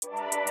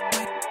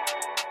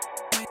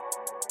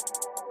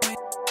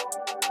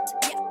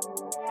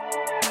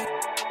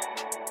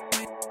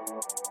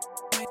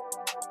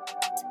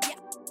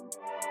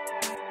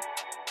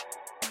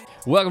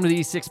Welcome to the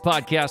E6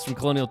 podcast from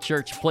Colonial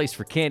Church, a place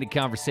for candid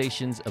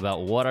conversations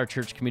about what our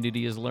church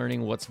community is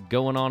learning, what's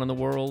going on in the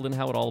world, and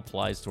how it all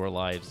applies to our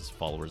lives as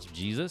followers of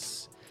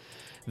Jesus.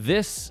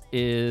 This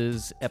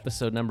is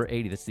episode number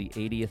 80. That's the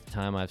 80th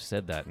time I've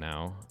said that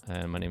now.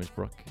 And my name is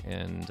Brooke,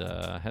 and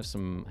have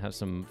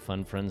some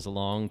fun friends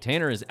along.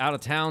 Tanner is out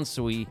of town,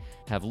 so we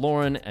have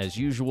Lauren as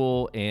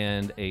usual,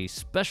 and a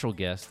special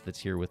guest that's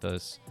here with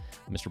us,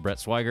 Mr. Brett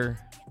Swiger.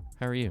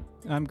 How are you?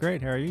 I'm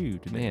great. How are you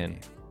today? Man,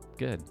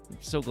 good. I'm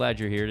so glad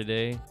you're here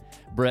today.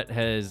 Brett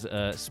has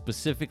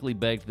specifically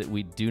begged that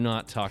we do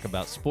not talk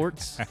about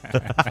sports.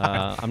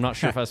 I'm not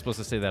sure if I was supposed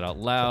to say that out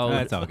loud.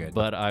 That's all good.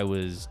 But I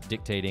was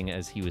dictating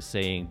as he was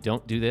saying,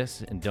 don't do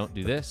this and don't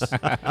do this.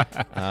 I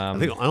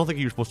don't think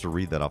you were supposed to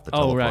read that off the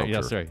teleprompter. Oh, right.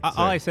 Yeah, sorry.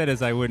 All I said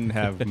is I wouldn't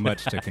have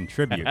much to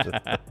contribute.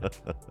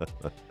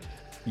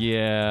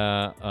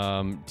 Yeah.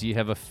 Do you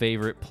have a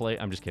favorite play?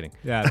 I'm just kidding.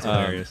 Yeah, it's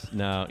hilarious.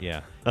 No,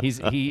 yeah.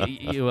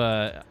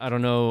 I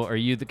don't know. Are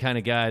you the kind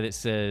of guy that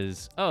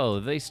says, "Oh,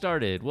 they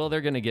started. Well,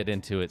 they're going to get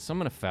into it." So I'm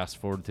going to fast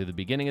forward to the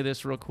beginning of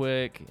this real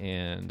quick,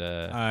 and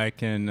I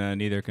can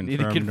neither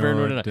confirm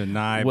nor nor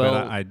deny. Well,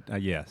 but I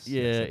yes.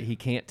 yeah, yes. he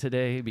can't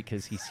today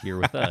because he's here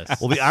with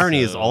us. Well, the irony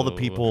is all the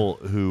people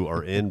who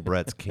are in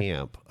Brett's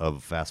camp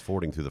of fast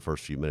forwarding through the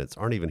first few minutes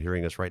aren't even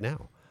hearing us right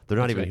now. They're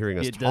not even hearing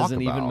us It talk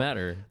doesn't about even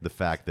matter. the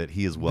fact that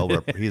he is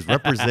he is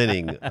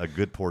representing a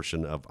good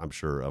portion of, I'm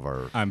sure, of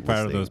our I'm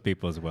proud of listening. those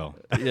people as well.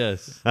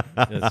 Yes,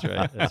 that's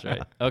right. That's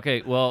right.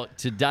 Okay, well,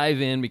 to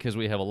dive in, because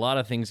we have a lot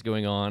of things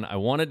going on, I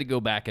wanted to go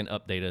back and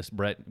update us,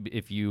 Brett,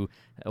 if you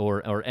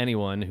or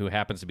anyone who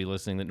happens to be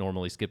listening that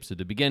normally skips to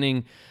the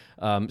beginning.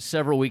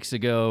 Several weeks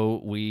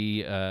ago,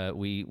 we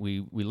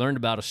learned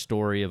about a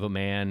story of a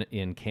man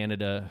in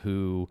Canada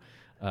who.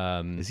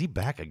 Is he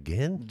back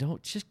again?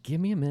 Don't just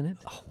give me a minute.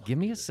 Give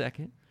me a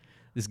second.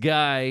 This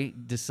guy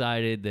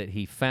decided that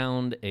he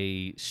found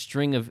a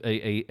thing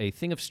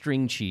of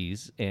string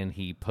cheese, and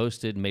he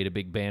made a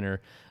big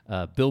banner,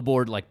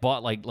 billboard,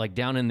 bought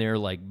down in their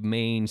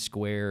main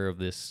square of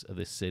this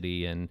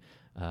city, and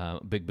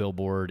big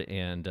billboard,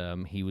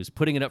 and he was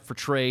putting it up for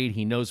trade.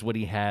 He knows what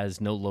he has,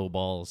 no low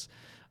balls,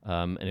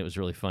 and it was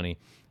really funny.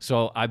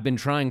 So I've been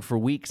trying for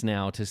weeks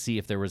now to see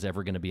if there was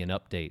ever going to be an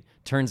update.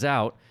 Turns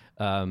out.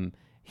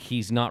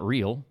 He's not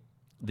real.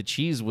 The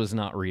cheese was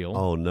not real.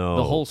 Oh, no.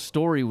 The whole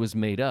story was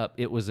made up.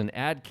 It was an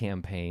ad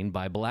campaign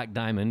by Black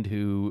Diamond,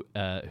 who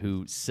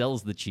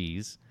sells the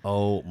cheese.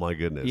 Oh, my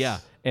goodness. Yeah,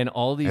 and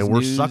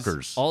we're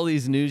suckers. All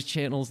these news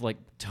channels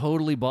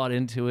totally bought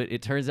into it.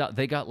 It turns out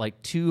they got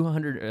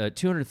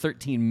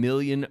 213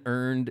 million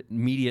earned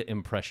media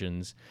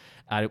impressions,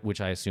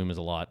 which I assume is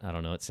a lot. I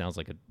don't know. It sounds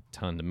like a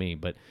ton to me,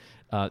 but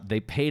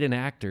they paid an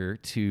actor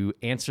to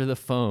answer the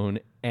phone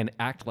and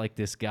act like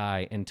this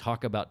guy and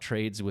talk about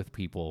trades with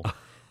people.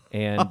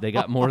 And they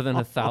got more than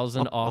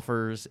 1,000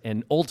 offers,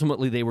 and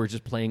ultimately they were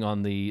just playing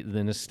on the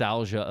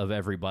nostalgia of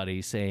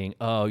everybody, saying,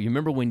 "Oh, you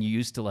remember when we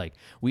used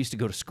to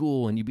go to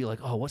school, and you'd be like,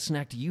 oh, what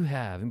snack do you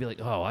have?" And be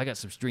like, "Oh, I got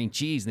some string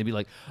cheese," and they'd be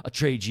like, "I'll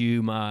trade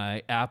you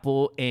my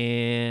apple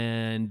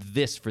and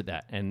this for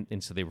that." And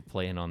so they were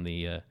playing on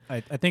the.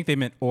 I think they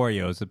meant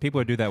Oreos. The people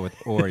who do that with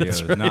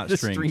Oreos, right. not The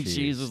string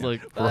cheese. was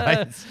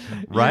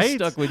Right. You're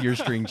stuck with your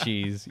string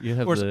chease. You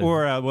have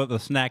the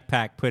snack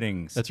pack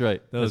puddings. That's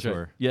right. Those That's right.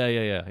 were.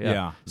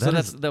 Yeah. So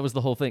that was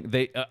the whole thing.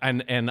 They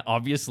and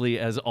obviously,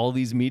 as all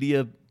these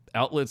media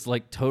outlets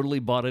totally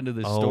bought into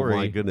this story. Oh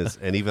my goodness!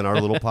 And even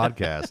our little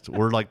podcast,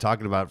 we're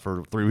talking about it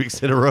for 3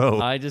 weeks in a row.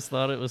 I just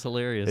thought it was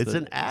hilarious. It's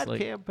an ad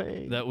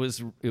campaign. It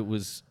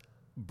was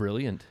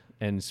brilliant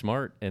and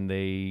smart, and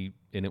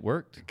it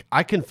worked.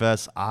 I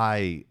confess,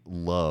 I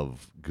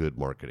love good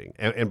marketing,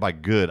 and by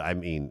good I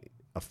mean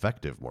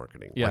effective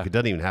marketing. Yeah. It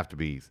doesn't even have to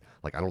be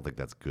I don't think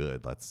that's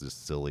good. That's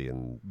just silly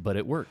But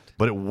it worked.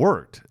 But it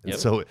worked, and Yep.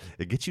 so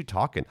it gets you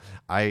talking.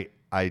 I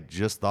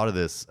just thought of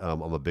this.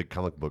 I'm a big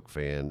comic book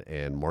fan,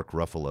 and Mark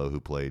Ruffalo, who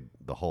played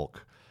the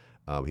Hulk,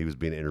 he was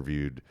being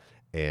interviewed,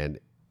 and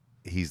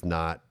he's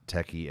not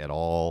techie at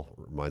all.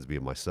 Reminds me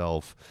of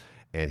myself,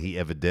 and he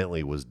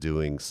evidently was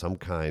doing some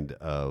kind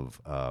of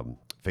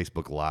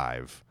Facebook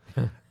Live,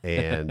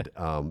 and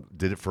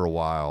did it for a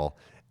while,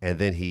 and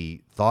then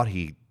he thought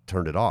he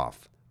turned it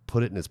off,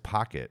 put it in his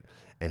pocket,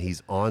 and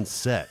he's on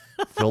set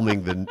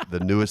filming the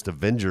newest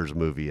Avengers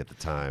movie at the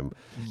time,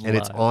 and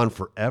it's on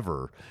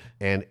forever,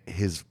 and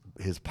his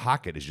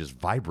pocket is just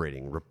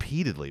vibrating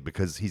repeatedly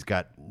because he's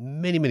got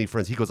many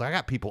friends. He goes, I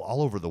got people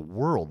all over the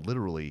world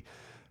literally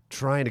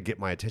trying to get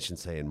my attention,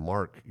 saying,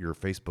 "Mark, your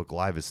Facebook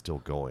Live is still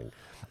going,"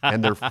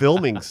 and they're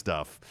filming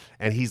stuff.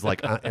 And he's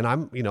like, and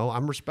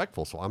I'm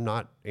respectful, so I'm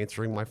not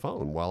answering my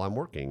phone while I'm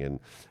working. And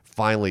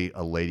finally,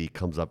 a lady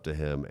comes up to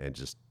him and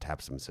just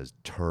taps him and says,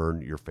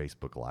 "Turn your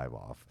Facebook Live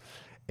off."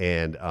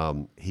 And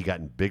he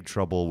got in big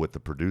trouble with the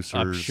producers.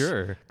 I'm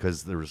sure,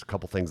 because there was a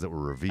couple things that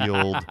were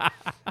revealed,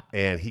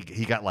 and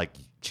he got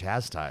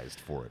chastised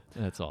for it.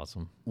 That's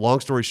awesome. Long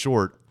story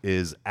short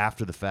is,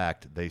 after the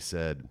fact, they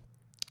said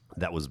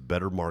that was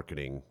better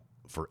marketing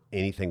for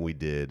anything we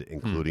did,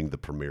 including the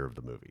premiere of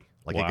the movie.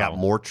 It got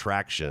more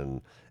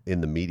traction in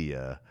the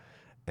media,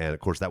 And of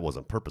course, that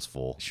wasn't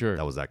purposeful. Sure.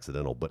 That was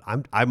accidental. But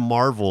I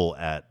marvel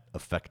at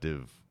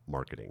effective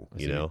marketing.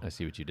 I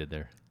see what you did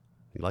there.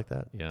 You like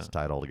that? Yeah. Let's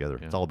tie it all together.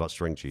 It's all about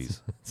string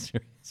cheese.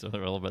 So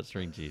they're all about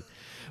string cheese.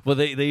 Well,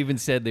 they even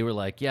said, they were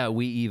like, yeah,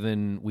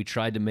 we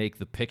tried to make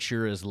the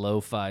picture as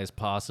lo-fi as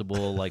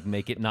possible, like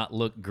make it not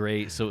look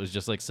great. So it was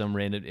just like some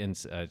random,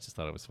 and I just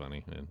thought it was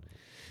funny. And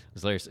it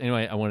was hilarious.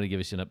 Anyway, I wanted to give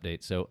you an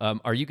update. So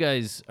are you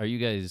guys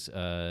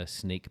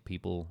snake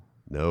people?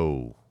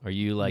 No. Are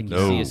you like, you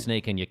No. see a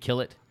snake and you kill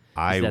it?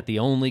 Is that the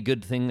only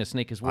good thing a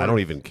snake is worth? I don't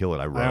even kill it.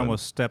 I run. I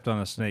almost stepped on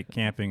a snake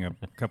camping a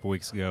couple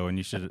weeks ago, and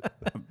you should.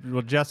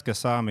 Well, Jessica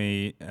saw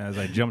me as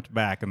I jumped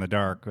back in the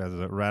dark as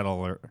a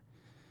rattle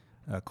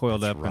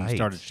coiled That's up and right.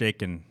 started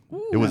shaking.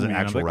 It was an And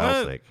I'm actual like,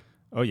 rattlesnake.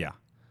 Oh yeah.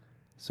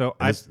 So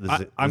And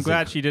I'm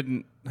glad she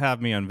didn't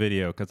have me on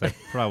video because I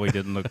probably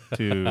didn't look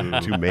too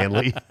Too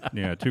manly.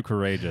 too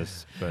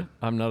courageous. But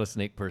I'm not a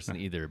snake person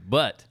either,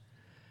 but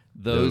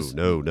those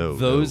No.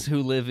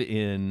 who live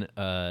in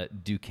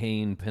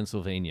Duquesne,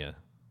 Pennsylvania,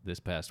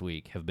 this past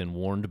week have been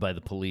warned by the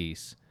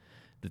police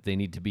that they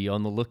need to be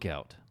on the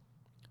lookout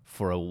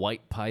for a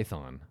white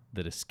python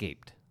that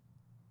escaped.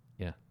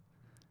 Yeah.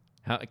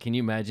 How can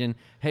you imagine?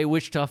 Hey,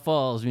 Wichita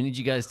Falls, we need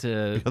you guys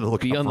to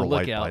be on the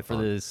lookout for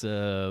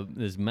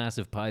this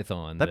massive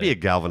python. That'd be a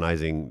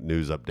galvanizing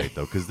news update,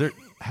 though, because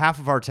half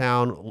of our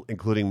town,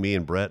 including me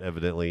and Brett,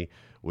 evidently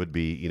would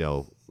be,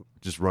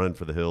 just running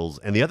for the hills,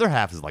 and the other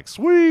half is like,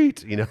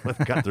 sweet,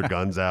 got their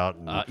guns out.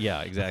 And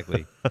yeah,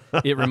 exactly.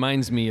 It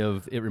reminds me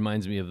of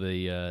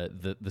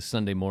the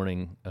Sunday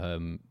morning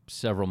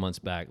several months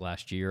back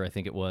last year. I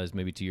think it was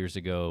maybe 2 years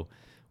ago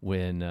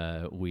when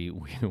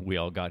we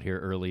all got here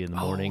early in the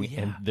morning,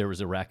 and there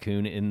was a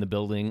raccoon in the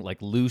building,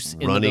 like loose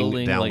in the running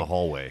building, down like, the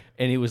hallway,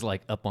 and he was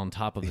like up on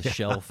top of the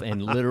shelf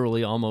and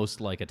literally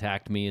almost like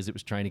attacked me as it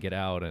was trying to get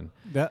out. And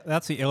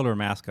that's the elder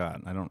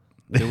mascot. I don't.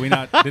 Did we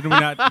not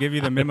give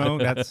you the memo?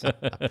 That's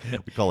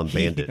we call him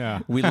Bandit.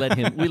 yeah. we let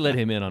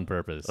him in on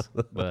purpose.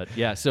 But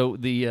yeah, so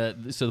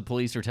the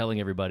police are telling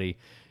everybody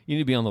you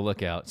need to be on the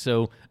lookout.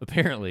 So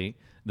apparently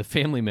the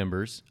family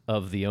members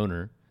of the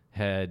owner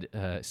had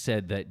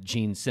said that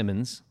Gene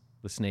Simmons,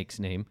 the snake's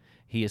name,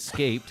 he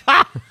escaped.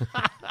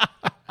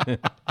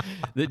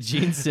 That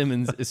Gene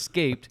Simmons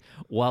escaped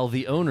while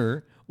the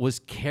owner was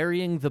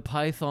carrying the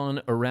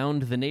python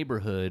around the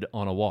neighborhood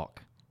on a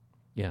walk.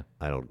 Yeah.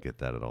 I don't get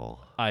that at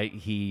all.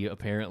 He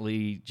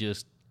apparently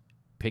just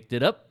picked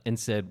it up and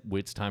said, well,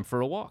 it's time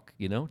for a walk,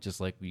 just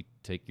like we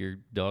take your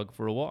dog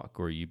for a walk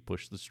or you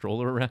push the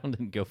stroller around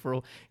and go for a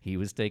walk. He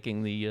was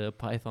taking the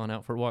python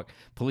out for a walk.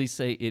 Police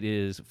say it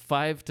is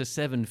 5 to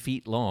 7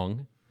 feet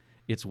long.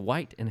 It's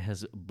white and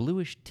has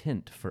bluish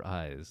tint for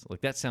eyes.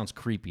 Like, that sounds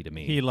creepy to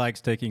me. He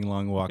likes taking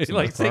long walks. He in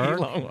likes the taking park,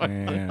 long walks.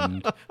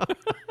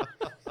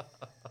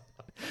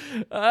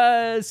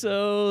 and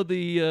So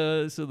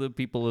the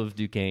people of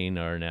Duquesne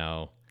are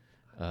now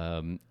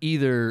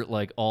either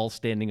like all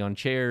standing on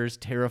chairs,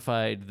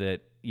 terrified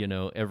that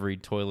every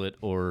toilet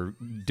or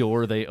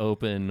door they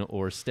open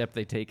or step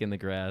they take in the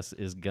grass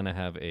is gonna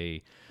have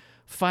a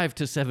 5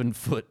 to 7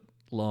 foot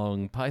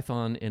long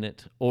python in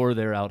it, or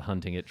they're out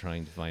hunting it,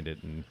 trying to find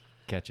it and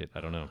catch it.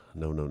 I don't know.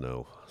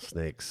 No.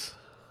 Snakes.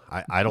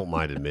 I don't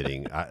mind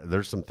admitting.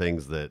 There's some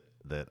things that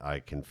I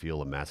can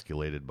feel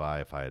emasculated by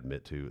if I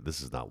admit to.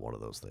 This is not one of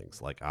those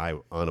things. Like, I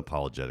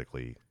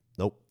unapologetically,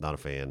 nope, not a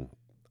fan.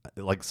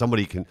 Like,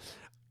 somebody can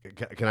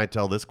I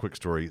tell this quick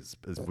story?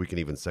 We can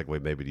even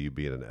segue maybe to you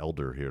being an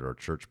elder here at our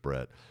church,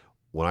 Brett.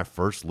 When I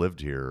first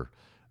lived here,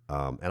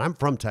 and I'm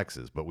from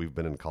Texas, but we've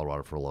been in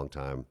Colorado for a long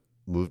time,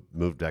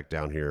 moved back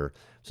down here.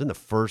 So in the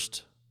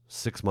first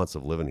 6 months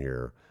of living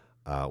here,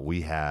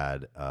 we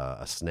had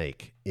a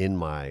snake in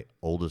my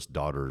oldest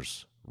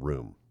daughter's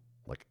room,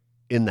 like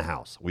in the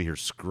house. We hear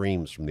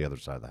screams from the other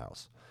side of the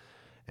house.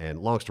 And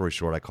long story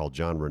short, I called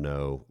John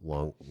Renault,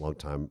 long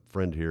time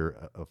friend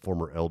here, a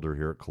former elder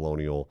here at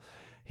Colonial.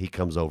 He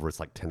comes over. It's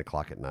like 10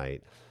 o'clock at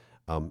night.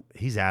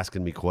 He's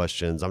asking me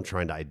questions. I'm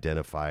trying to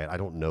identify it. I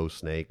don't know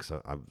snakes.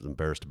 I'm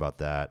embarrassed about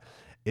that.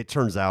 It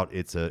turns out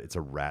it's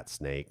a rat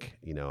snake.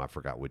 I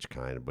forgot which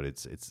kind, but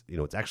it's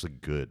actually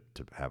good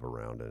to have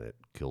around, and it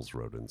kills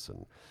rodents.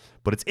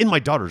 But it's in my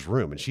daughter's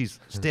room, and she's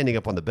standing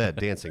up on the bed,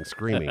 dancing,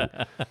 screaming,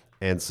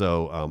 and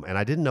so and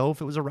I didn't know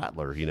if it was a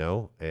rattler,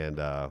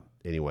 And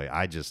anyway,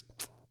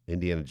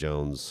 Indiana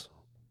Jones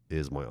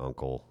is my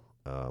uncle.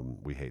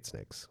 We hate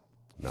snakes.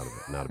 Not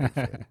a big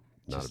fan.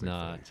 Just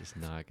not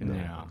gonna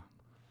happen.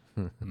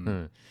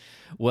 yeah.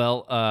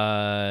 Well,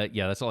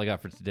 yeah, that's all I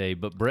got for today.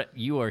 But Brett,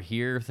 you are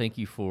here. Thank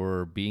you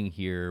for being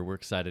here. We're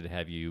excited to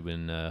have you.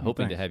 Been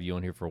hoping to have you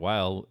on here for a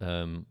while.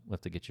 We'll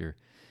have to get your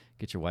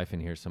wife in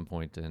here at some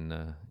point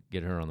and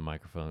get her on the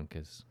microphone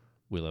because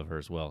we love her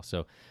as well.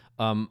 So,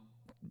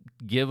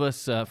 give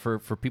us for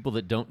people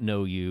that don't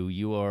know you.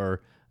 You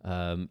are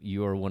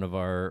one of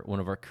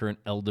our current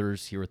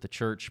elders here at the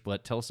church.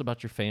 But tell us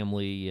about your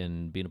family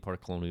and being a part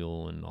of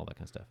Colonial and all that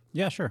kind of stuff.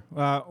 Yeah, sure.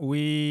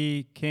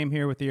 We came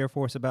here with the Air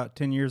Force about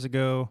 10 years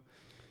ago,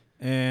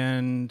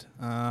 and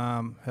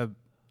have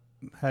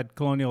had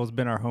Colonial has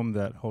been our home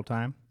that whole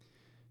time.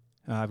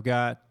 I've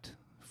got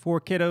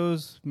 4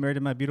 kiddos, married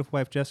to my beautiful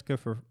wife Jessica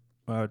for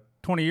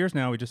 20 years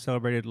now. We just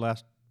celebrated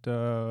last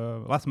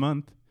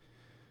month.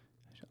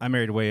 I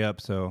married way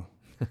up, so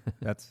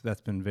that's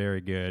been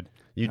very good.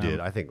 You did.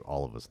 I think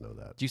all of us know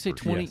that. Did you say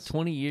for sure.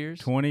 20 years?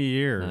 20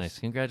 years. Nice.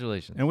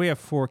 Congratulations. And we have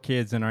 4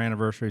 kids, and our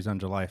anniversary is on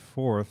July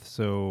 4th,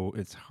 so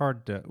it's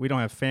hard to. We don't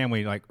have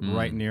family like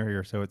right near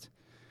here, so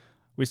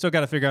we still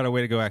got to figure out a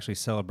way to go actually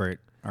celebrate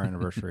our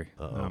anniversary.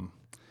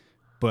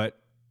 But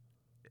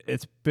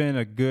it's been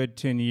a good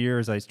 10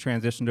 years. I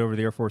transitioned over to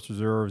the Air Force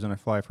Reserves, and I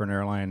fly for an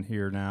airline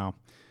here now.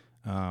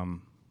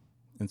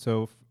 And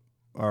so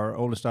our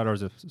oldest daughter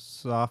is a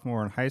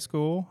sophomore in high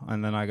school,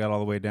 and then I got all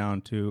the way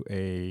down to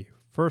a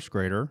first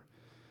grader.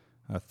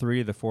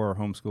 3 of the 4 are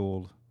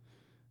homeschooled,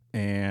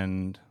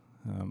 and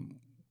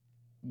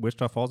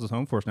Wichita Falls is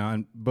home for us now.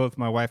 And both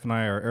my wife and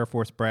I are Air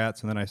Force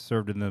brats, and then I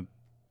served in the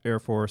Air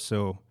Force.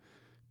 So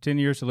 10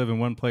 years to live in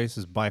one place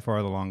is by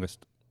far the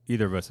longest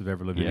either of us have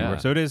ever lived anywhere.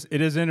 So it is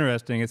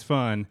interesting. It's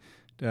fun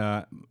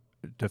to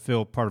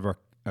feel part of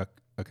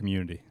a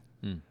community.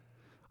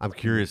 I'm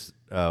curious,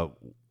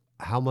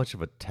 how much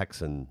of a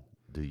Texan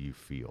do you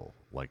feel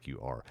like you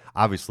are?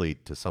 Obviously,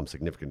 to some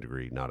significant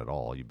degree, not at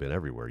all. You've been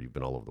everywhere. You've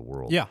been all over the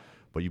world. Yeah.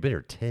 But you've been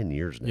here 10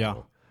 years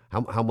now.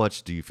 Yeah. How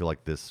much do you feel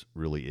like this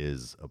really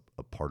is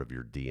a part of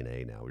your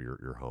DNA now,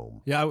 your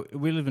home? Yeah,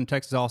 we lived in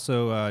Texas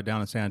also,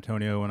 down in San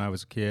Antonio when I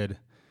was a kid.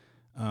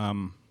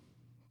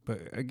 But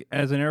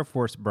as an Air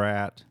Force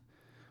brat,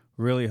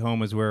 really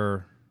home is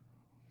where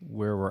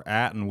we're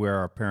at and where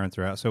our parents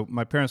are at. So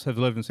my parents have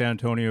lived in San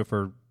Antonio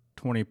for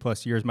 20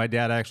 plus years. My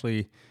dad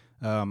actually,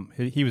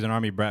 he was an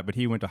Army brat, but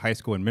he went to high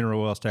school in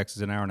Mineral Wells,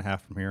 Texas, an hour and a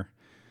half from here.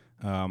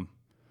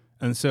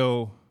 And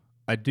so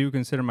I do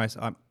consider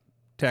myself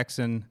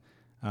Texan,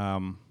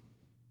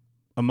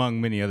 among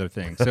many other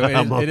things. So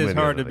it is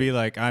hard to be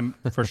like, I'm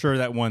for sure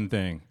that one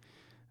thing,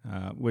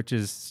 which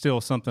is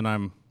still something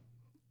I'm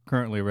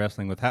currently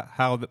wrestling with.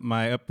 How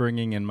my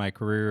upbringing and my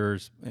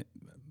careers at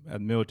the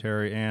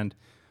military and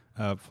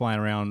flying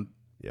around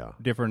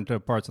different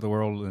parts of the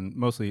world and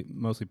mostly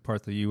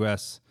parts of the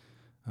U.S.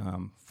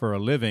 For a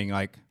living,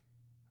 like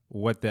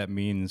what that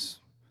means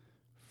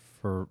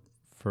for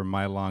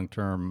my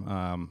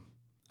long-term,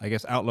 I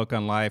guess, outlook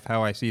on life,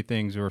 how I see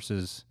things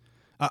versus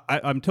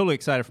I'm totally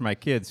excited for my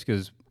kids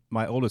because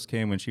my oldest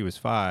came when she was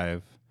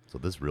 5. So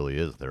this really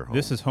is their home.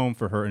 This is home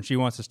for her, and she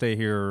wants to stay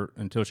here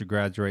until she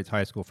graduates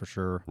high school for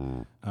sure.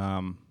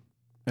 And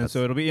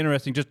so it'll be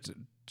interesting.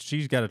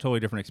 She's got a totally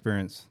different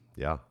experience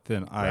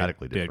than I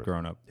did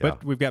growing up. Yeah.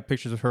 But we've got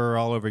pictures of her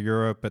all over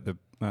Europe at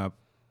the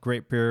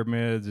Great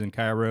Pyramids in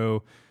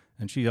Cairo,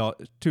 and she's all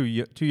too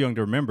young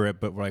to remember it.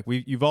 But like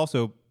you've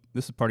also,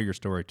 this is part of your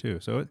story too.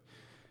 So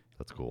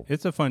that's cool.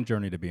 It's a fun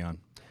journey to be on.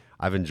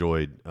 I've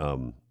enjoyed.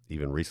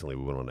 Even recently,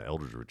 we went on an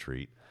elders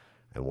retreat,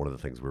 and one of the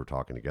things we were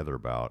talking together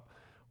about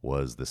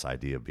was this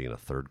idea of being a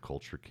third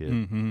culture kid.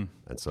 And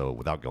so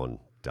without going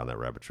down that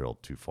rabbit trail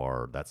too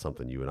far, that's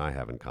something you and I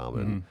have in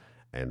common.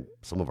 And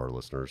some of our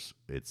listeners,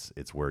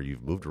 it's where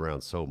you've moved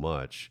around so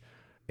much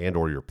and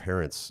or your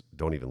parents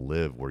don't even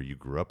live where you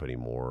grew up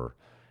anymore,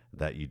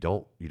 that you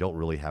don't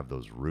really have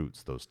those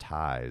roots, those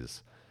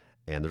ties.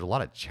 And there's a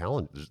lot of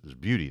challenge. There's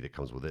beauty that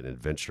comes with it and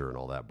adventure and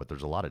all that, but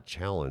there's a lot of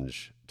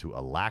challenge to a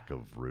lack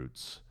of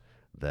roots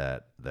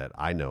that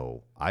I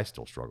know I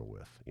still struggle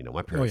with. You know,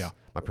 my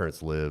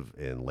parents live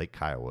in Lake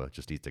Kiowa,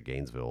 just east of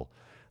Gainesville.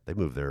 They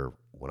moved there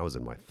when I was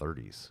in my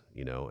 30s,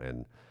 you know,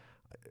 and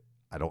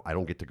I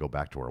don't get to go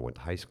back to where I went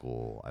to high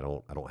school. I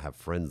don't have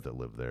friends that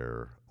live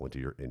there. I went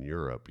to in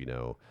Europe, you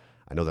know.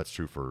 I know that's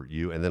true for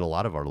you, and then a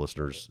lot of our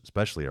listeners,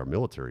 especially our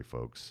military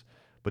folks,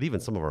 but even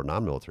some of our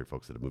non-military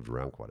folks that have moved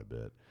around quite a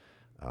bit.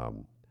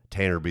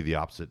 Tanner would be the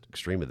opposite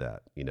extreme of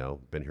that, you know,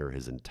 been here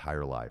his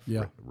entire life.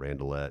 Yeah.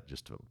 Randolette,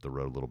 just up the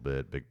road a little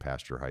bit, Big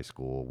Pasture High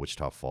School.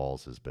 Wichita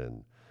Falls has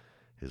been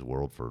his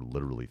world for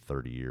literally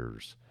 30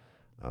 years.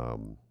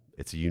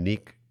 It's a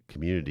unique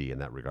community in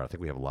that regard. I think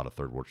we have a lot of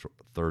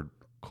third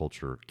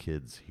culture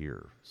kids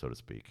here, so to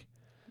speak.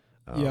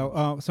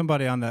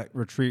 Somebody on that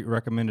retreat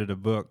recommended a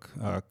book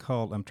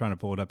called, I'm trying to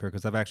pull it up here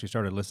because I've actually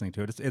started listening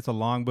to it. It's a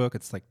long book.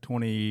 It's like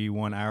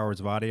 21 hours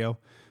of audio.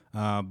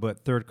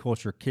 But Third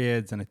Culture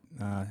Kids, and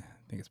I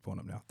think it's pulling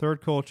up now.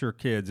 Third Culture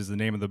Kids is the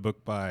name of the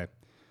book by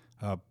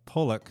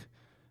Pollock.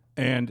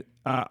 And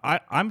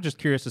I'm just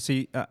curious to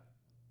see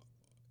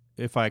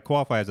if I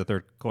qualify as a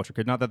third culture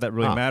kid. Not that that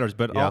really matters,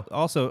 but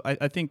also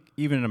I think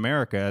even in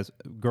America, as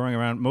growing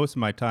around, most of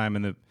my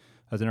time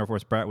as an Air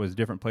Force brat was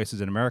different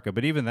places in America.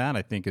 But even that,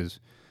 I think,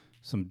 is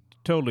some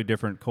totally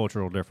different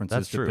cultural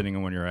differences depending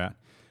on when you're at.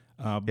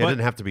 It didn't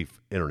have to be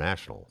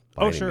international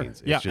by any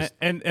means. It's just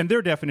and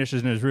their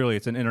definition is really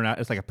it's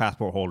like a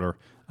passport holder.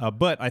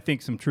 But I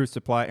think some truths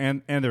apply,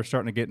 and they're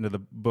starting to get into the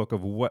book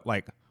of what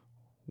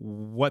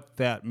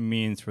that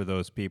means for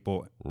those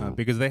people,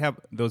 because they have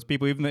those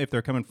people, even if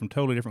they're coming from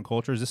totally different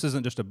cultures. This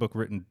isn't just a book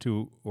written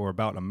to or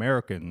about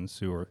Americans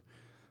who are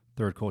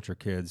third culture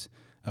kids,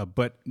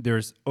 but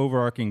there's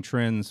overarching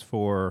trends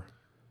for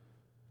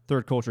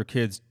third culture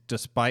kids,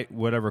 despite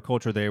whatever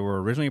culture they were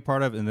originally a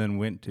part of, and then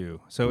went to.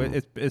 So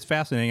it's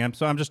fascinating.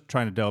 I'm just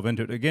trying to delve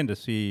into it again to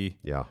see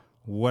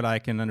what I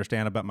can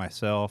understand about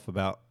myself,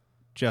 about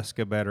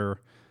Jessica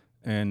better,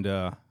 and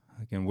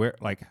again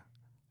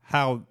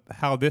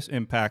how this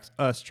impacts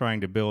us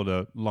trying to build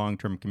a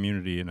long-term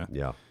community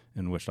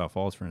in Wichita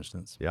Falls, for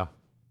instance. Yeah.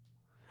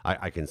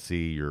 I can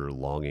see your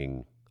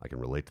longing. I can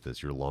relate to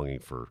this. You're longing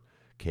for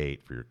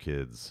Kate, for your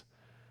kids,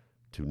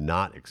 to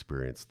not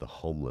experience the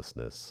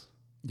homelessness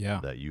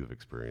that you have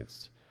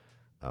experienced.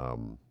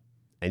 And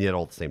yet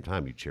all at the same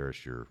time, you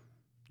cherish your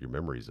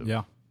memories of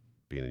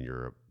being in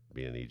Europe,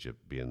 being in Egypt,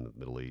 being in the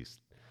Middle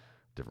East,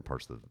 different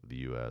parts of the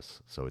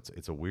U.S. So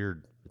it's a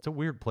weird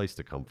place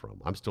to come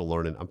from. I'm still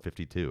learning. I'm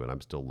 52, and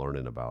I'm still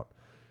learning about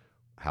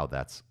how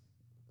that's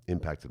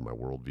impacted my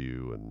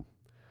worldview,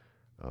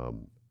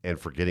 and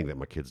forgetting that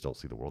my kids don't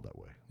see the world that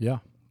way. Yeah,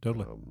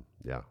 totally.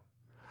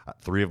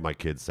 3 of my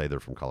kids say they're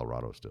from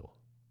Colorado still,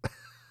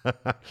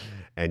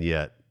 and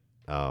yet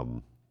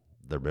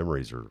their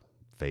memories are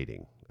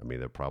fading. I mean,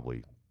 they're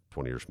probably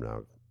 20 years from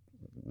now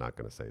not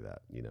going to say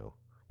that.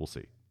 We'll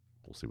see.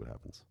 We'll see what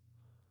happens.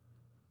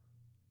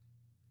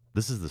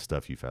 This is the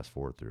stuff you fast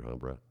forward through, huh,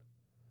 Brett?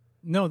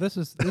 No, this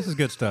is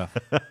good stuff.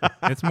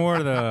 It's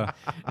more the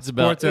it's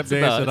about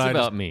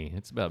me.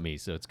 It's about me,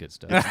 so it's good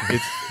stuff.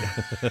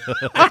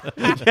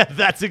 Yeah,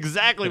 that's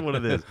exactly what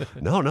it is.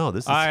 No,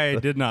 this is. I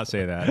did not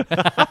say that.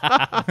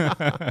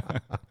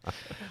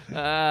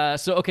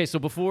 So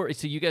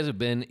you guys have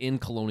been in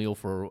Colonial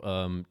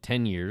for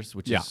 10 years,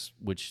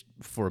 which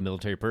for a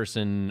military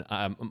person,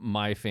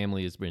 my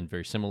family has been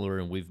very similar,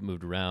 and we've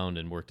moved around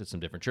and worked at some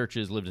different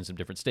churches, lived in some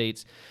different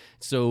states.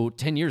 So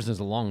 10 years is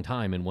a long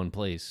time in one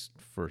place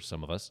for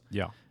some of us.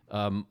 Yeah.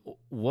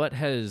 What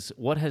has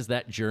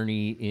that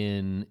journey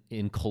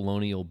in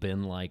Colonial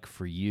been like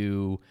for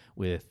you,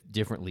 with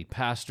different lead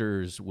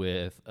pastors,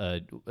 with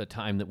a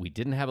time that we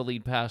didn't have a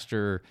lead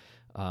pastor?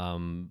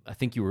 I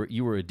think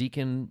you were a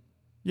deacon.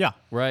 Yeah.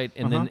 Right.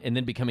 And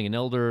then becoming an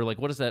elder. Like,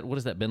 what has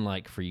that been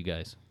like for you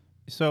guys?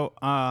 So,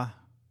 I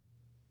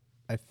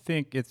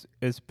think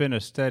it's been a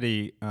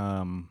steady,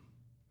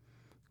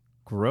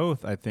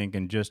 growth, I think,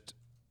 and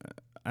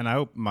I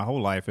hope my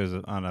whole life is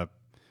on a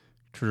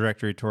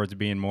trajectory towards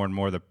being more and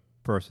more the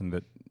person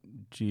that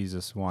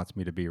Jesus wants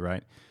me to be,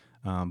 right?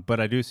 But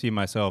I do see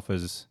myself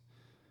as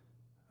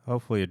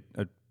hopefully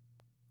a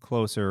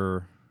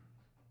closer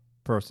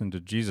person to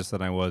Jesus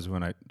than I was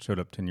when I showed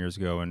up 10 years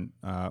ago. And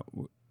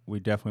we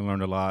definitely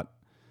learned a lot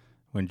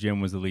when Jim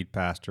was the lead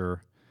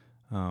pastor.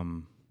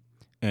 And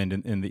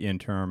in the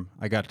interim,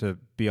 I got to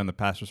be on the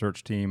pastor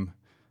search team,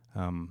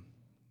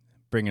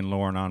 bringing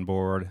Lauren on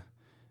board.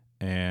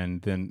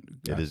 And then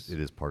it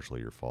is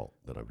partially your fault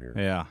that I'm here.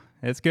 Yeah,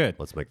 it's good.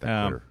 Let's make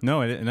that clear.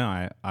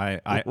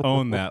 I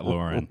own that,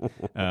 Lauren.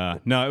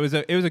 No, it was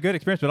a good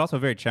experience, but also a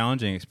very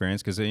challenging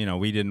experience because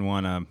we didn't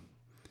want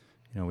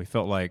to. We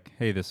felt like,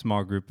 hey, this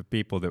small group of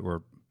people that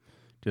were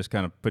just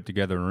kind of put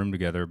together in a room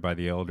together by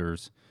the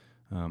elders.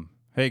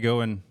 Hey,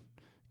 go and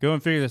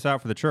figure this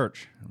out for the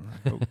church.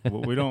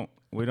 we don't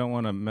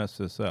want to mess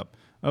this up.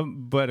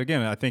 But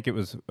again, I think it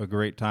was a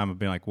great time of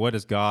being like, what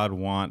does God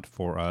want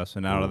for us?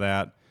 And out of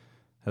that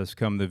has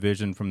come the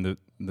vision from the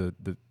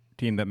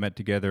team that met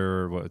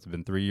together. It's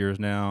been 3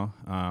 years now.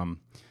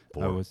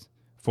 4. I was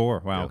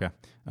 4. Wow. Yeah. Okay.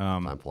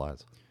 Time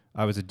flies.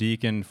 I was a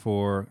deacon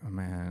for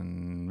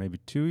maybe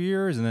 2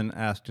 years, and then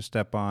asked to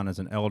step on as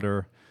an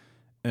elder.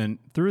 And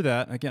through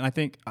that, again, I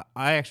think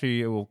I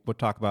actually we'll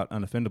talk about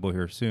Unoffendable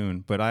here soon.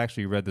 But I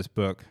actually read this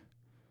book.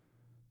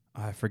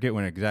 I forget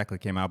when it exactly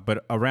came out,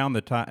 but around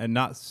the time, and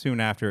not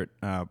soon after it,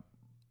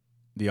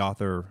 the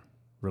author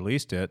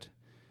released it.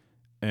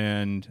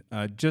 And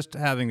just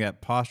having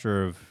that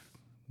posture of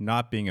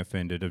not being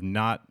offended, of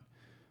not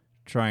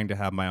trying to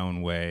have my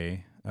own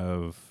way,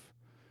 of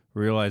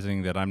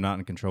realizing that I'm not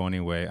in control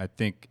anyway, I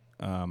think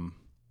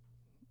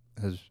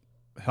has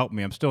helped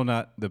me. I'm still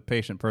not the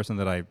patient person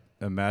that I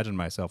imagined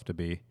myself to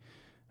be.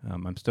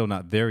 I'm still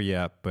not there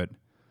yet, but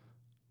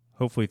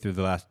hopefully through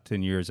the last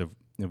 10 years of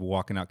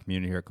walking out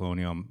community here at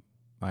Colonial,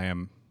 I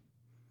am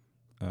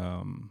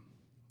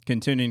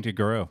continuing to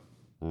grow.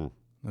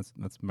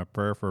 That's my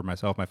prayer for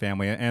myself, my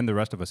family, and the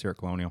rest of us here at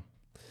Colonial.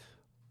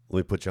 Let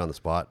me put you on the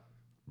spot,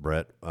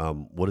 Brett.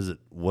 What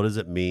does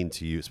it mean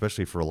to you,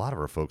 especially for a lot of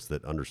our folks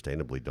that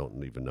understandably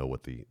don't even know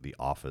what the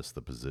office,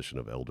 the position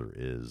of elder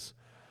is,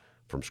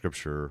 from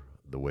Scripture,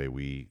 the way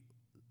we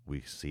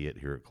see it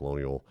here at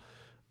Colonial?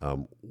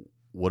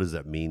 What does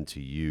that mean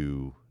to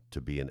you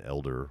to be an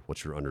elder?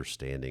 What's your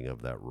understanding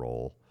of that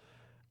role?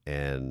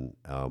 And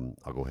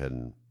I'll go ahead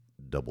and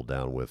double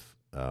down with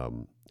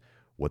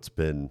what's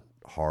been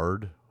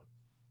hard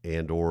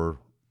and or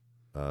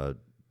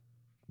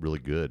really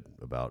good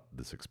about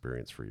this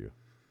experience for you.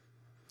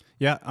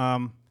 Yeah.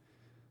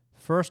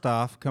 First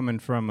off, coming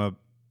from a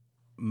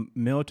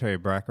military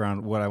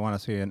background, what I want to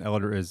see an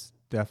elder is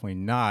definitely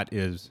not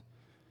is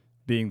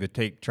being the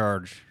take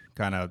charge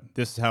kind of,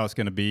 this is how it's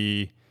going to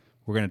be.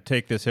 We're going to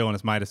take this hill and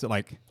it's my decision.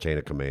 Like chain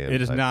of command.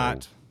 It is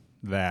not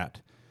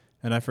that.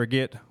 And I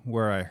forget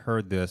where I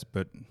heard this,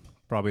 but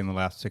probably in the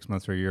last 6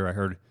 months or a year, I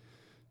heard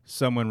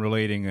someone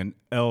relating an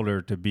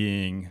elder to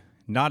being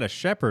not a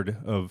shepherd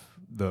of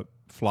the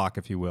flock,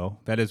 if you will.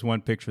 That is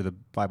one picture the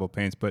Bible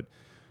paints, but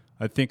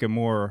I think a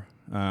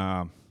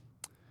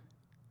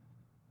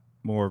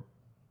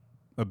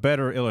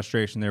better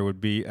illustration there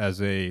would be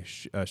as a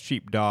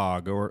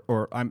sheepdog,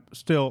 or I'm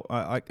still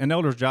an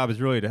elder's job is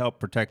really to help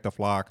protect the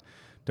flock,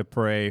 to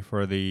pray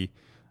for the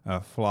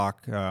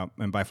flock,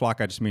 and by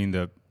flock I just mean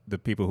the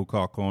people who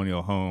call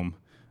Colonial home,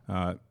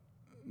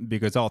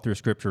 because all through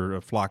Scripture,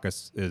 a flock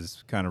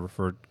is kind of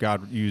referred.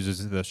 God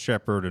uses the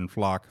shepherd and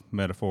flock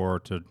metaphor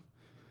to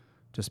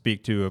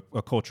speak to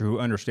a culture who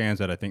understands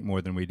that, I think,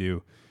 more than we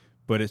do.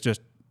 But it's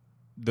just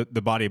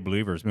the body of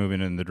believers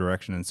moving in the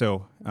direction. And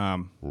so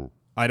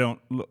I don't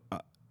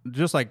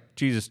just like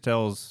Jesus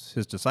tells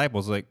his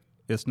disciples, like,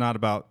 it's not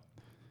about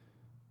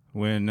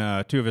when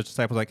two of his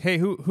disciples like, hey,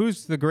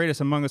 who's the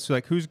greatest among us?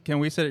 Like, can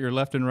we sit at your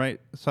left and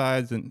right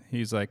sides? And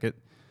he's like,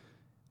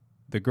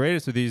 the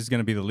greatest of these is going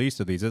to be the least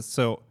of these.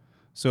 So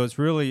it's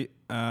really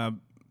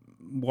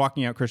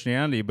walking out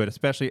Christianity, but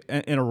especially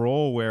in a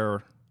role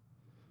where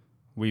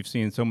we've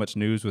seen so much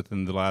news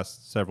within the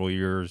last several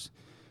years,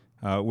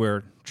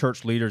 where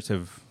church leaders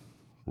have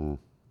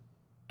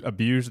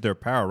abused their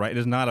power. Right? It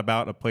is not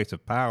about a place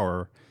of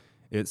power.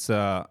 It's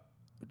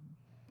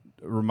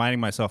reminding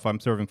myself I'm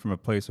serving from a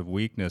place of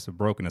weakness, of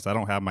brokenness. I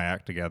don't have my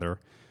act together.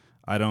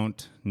 I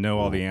don't know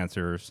all the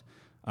answers,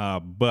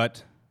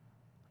 but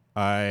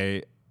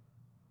I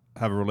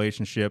have a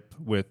relationship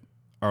with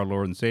our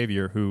Lord and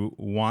Savior who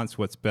wants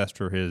what's best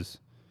for his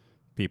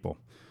people.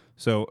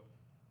 So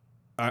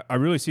I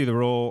really see the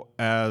role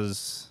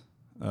as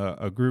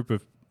a group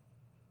of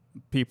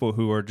people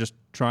who are just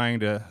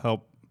trying to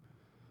help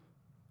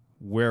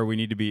where we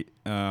need to be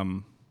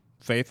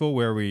faithful,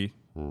 where we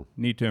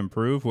need to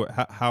improve,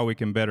 how we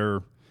can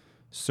better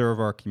serve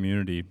our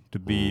community to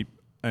be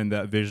in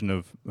that vision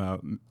of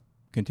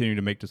continuing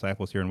to make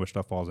disciples here in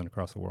Wichita Falls and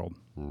across the world.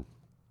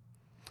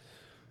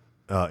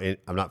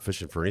 I'm not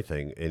fishing for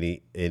anything.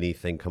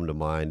 Anything come to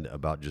mind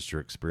about just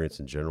your experience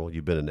in general?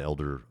 You've been an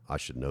elder. I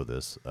should know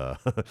this,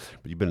 but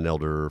you've been an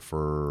elder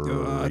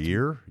for a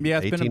year. Yeah,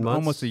 it's 18 been months?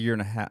 almost a year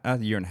and a half.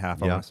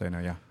 I want to say now.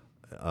 Yeah.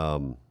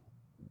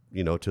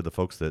 To the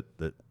folks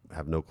that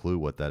have no clue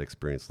what that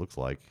experience looks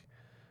like,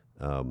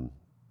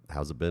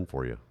 how's it been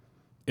for you?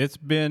 It's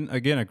been,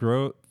 again, a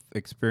growth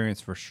experience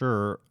for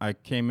sure. I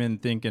came in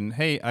thinking,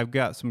 hey, I've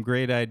got some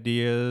great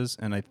ideas,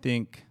 and I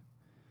think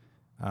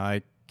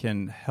I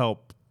can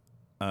help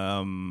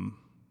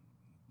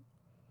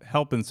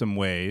in some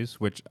ways,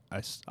 which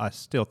I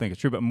still think is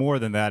true. But more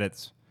than that,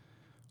 it's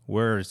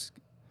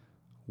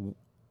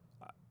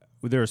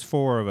there's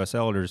four of us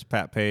elders: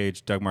 Pat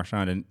Page, Doug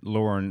Marchand, and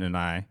Lauren and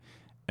I,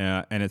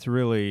 and it's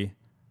really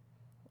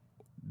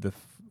the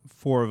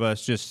four of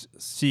us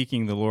just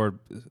seeking the Lord,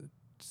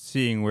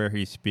 seeing where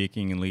He's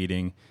speaking and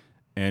leading,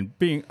 and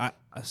being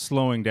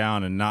slowing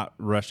down and not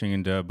rushing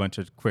into a bunch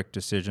of quick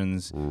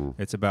decisions.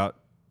 It's about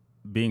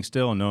being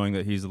still and knowing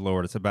that He's the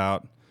Lord. It's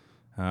about,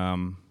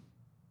 I've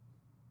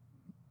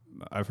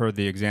heard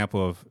the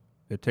example of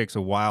it takes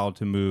a while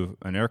to move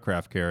an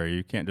aircraft carrier.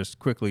 You can't just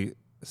quickly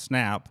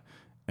snap,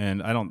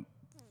 and I don't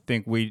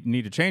think we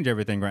need to change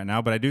everything right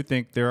now, but I do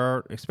think there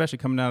are, especially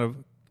coming out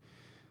of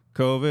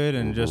COVID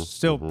and just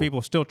still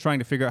people still trying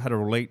to figure out how to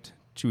relate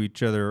to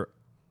each other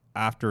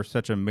after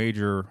such a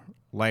major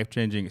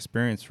life-changing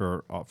experience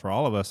for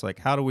all of us. Like,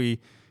 how do we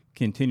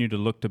continue to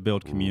look to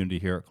build community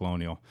here at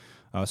Colonial?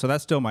 So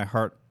that's still my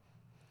heart,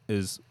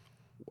 is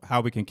how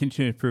we can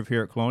continue to improve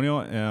here at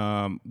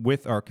Colonial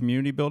with our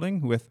community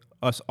building, with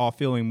us all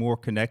feeling more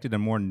connected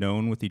and more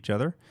known with each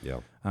other.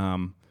 Yeah.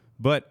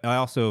 But I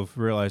also have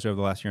realized over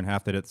the last year and a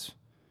half that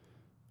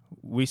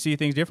we see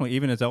things differently,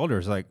 even as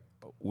elders. Like,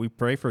 we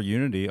pray for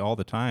unity all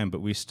the time,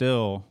 but we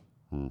still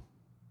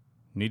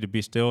need to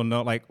be still.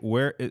 Know, like,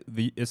 where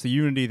it's the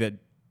unity that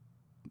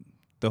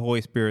the Holy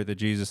Spirit, that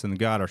Jesus and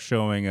God are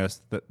showing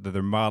us, that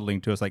they're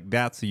modeling to us. Like,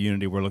 that's the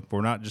unity we're looking for.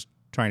 We're not just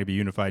trying to be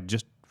unified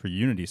just for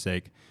unity's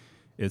sake.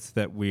 It's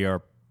that we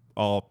are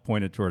all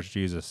pointed towards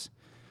Jesus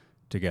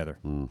together.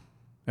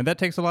 And that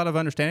takes a lot of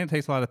understanding. It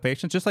takes a lot of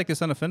patience. Just like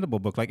this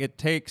Unoffendable book, like, it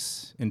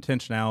takes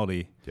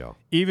intentionality. Yeah.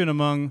 Even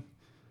among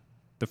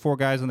the four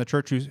guys in the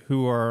church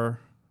who are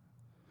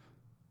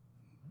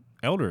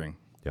eldering.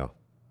 Yeah.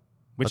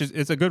 Which is,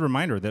 it's a good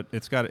reminder that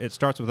it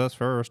starts with us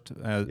first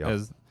as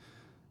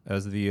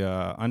the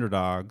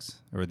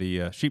underdogs, or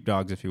the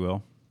sheepdogs, if you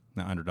will.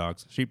 Not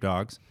underdogs,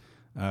 sheepdogs.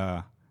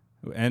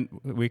 And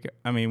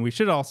we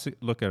should all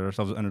look at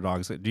ourselves as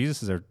underdogs.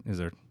 Jesus is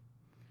our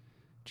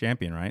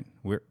champion, right?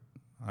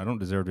 I don't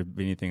deserve to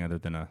be anything other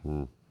than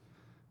an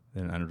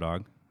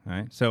underdog,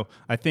 right? So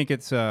I think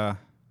it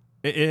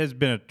has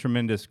been a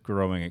tremendous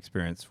growing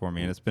experience for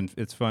me, and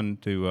it's fun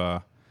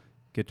to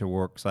get to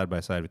work side by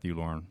side with you,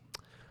 Lauren.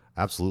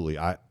 Absolutely.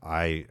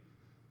 I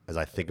as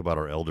I think about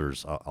our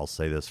elders, I'll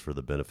say this for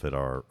the benefit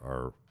of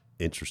our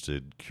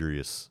interested,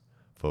 curious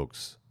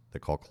folks that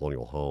call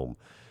Colonial home.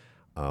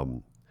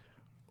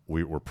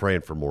 We're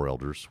praying for more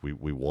elders.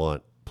 We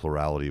want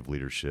plurality of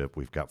leadership.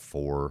 We've got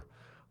 4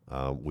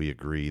 We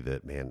agree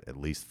that, man, at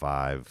least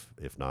 5,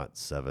 if not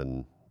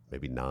 7,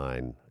 maybe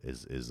 9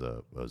 is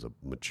a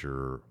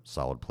mature,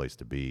 solid place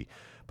to be.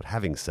 But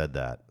having said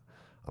that,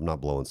 I'm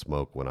not blowing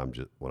smoke when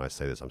I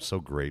say this. I'm so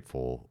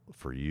grateful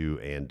for you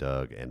and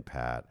Doug and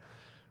Pat.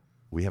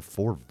 We have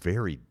 4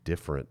 very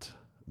different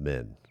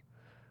men.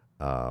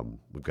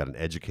 We've got an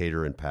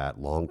educator in Pat,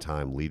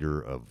 longtime leader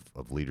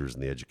of leaders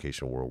in the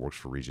educational world, works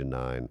for Region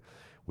 9.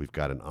 We've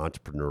got an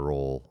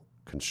entrepreneurial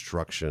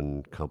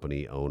construction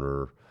company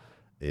owner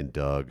in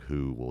Doug,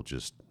 who will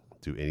just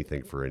do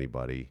anything for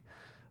anybody.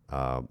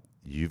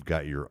 You've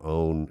got your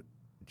own,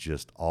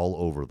 just all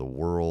over the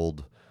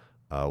world,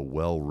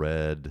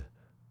 well-read,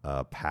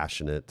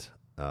 passionate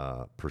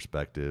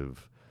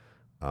perspective.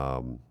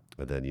 And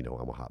then,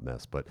 I'm a hot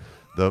mess. But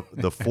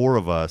the 4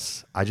 of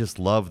us, I just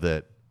love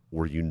that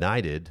we're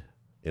united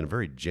in a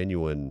very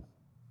genuine,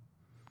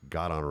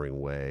 God-honoring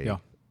way, Yeah.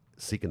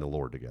 seeking the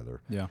Lord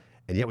together. Yeah.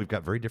 And yet we've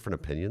got very different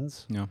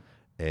opinions. Yeah.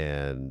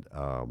 And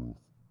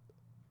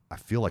I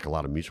feel like a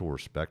lot of mutual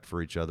respect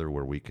for each other,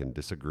 where we can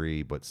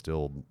disagree but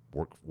still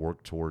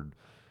work toward,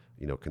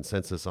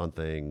 consensus on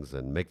things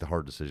and make the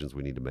hard decisions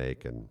we need to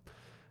make. And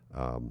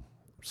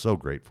so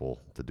grateful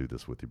to do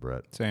this with you,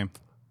 Brett. Same.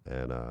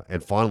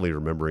 And fondly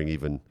remembering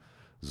even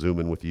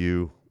Zooming with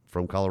you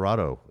from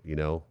Colorado,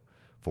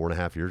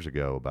 4.5 years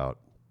ago, about,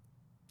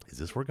 is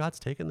this where God's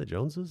taking the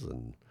Joneses?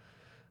 And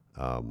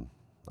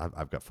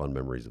I've got fun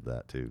memories of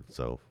that too.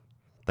 So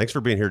thanks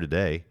for being here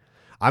today.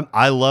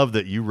 I love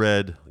that you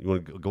read. You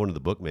want to go into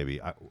the book,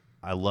 maybe?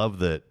 I love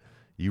that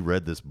you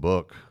read this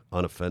book,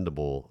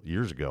 Unoffendable,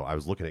 years ago. I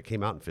was looking; it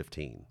came out in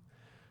 2015,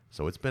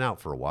 so it's been out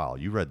for a while.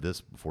 You read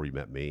this before you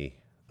met me.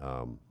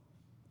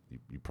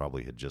 You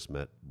probably had just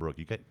met Brooke.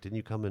 Didn't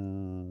you come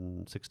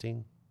in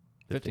 16?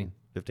 15.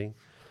 15.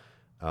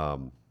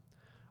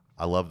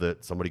 I love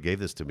that somebody gave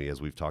this to me,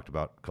 as we've talked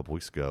about a couple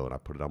weeks ago, and I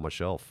put it on my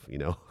shelf.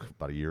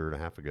 About a year and a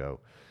half ago.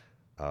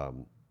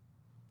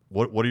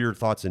 What are your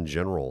thoughts in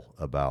general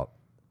about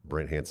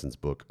Brent Hanson's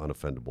book,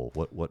 Unoffendable?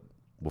 What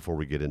before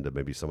we get into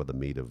maybe some of the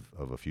meat of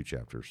a few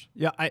chapters?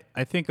 Yeah,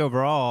 I think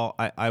overall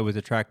I was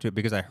attracted to it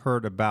because I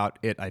heard about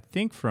it, I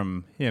think,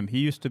 from him. He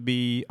used to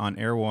be on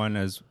Air One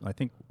as, I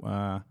think,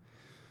 I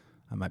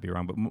might be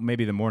wrong, but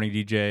maybe the morning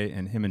DJ,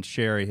 and him and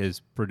Sherry, his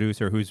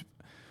producer, who's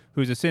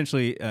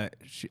essentially,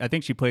 I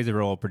think she plays the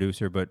role of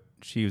producer, but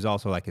she was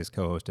also like his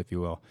co-host, if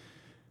you will.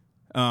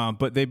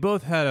 But they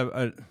both had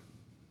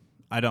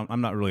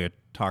I'm not really a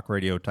talk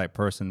radio type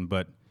person,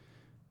 but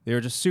they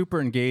were just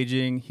super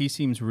engaging. He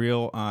seems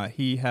real.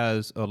 He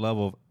has a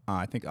level of,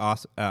 I think,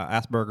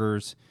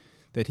 Asperger's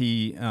that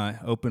he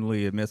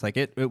openly admits. Like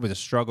it was a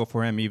struggle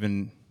for him,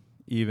 even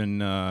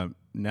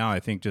now. I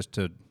think just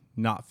to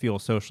not feel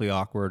socially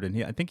awkward,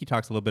 and I think he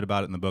talks a little bit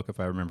about it in the book, if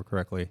I remember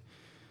correctly.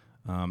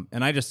 And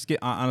I just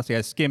honestly,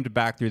 I skimmed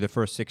back through the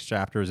first 6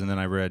 chapters, and then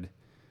I read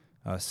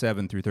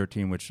 7 through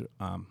 13, which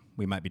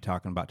we might be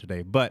talking about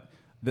today. But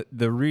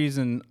the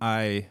reason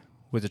I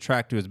was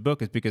attracted to his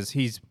book is because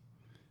he's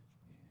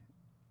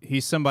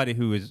somebody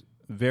who is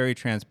very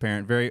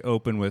transparent, very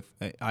open with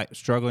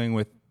struggling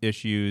with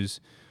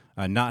issues,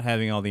 not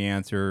having all the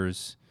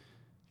answers,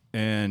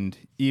 and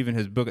even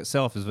his book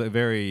itself is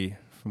very,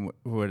 from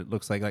what it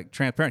looks like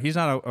transparent. He's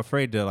not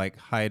afraid to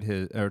hide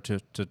his, or to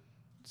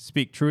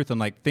speak truth on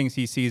things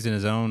he sees in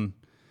his own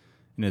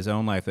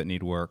life that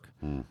need work.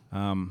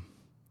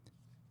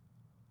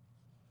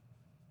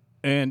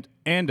 And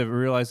to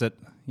realize that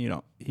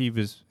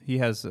he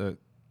has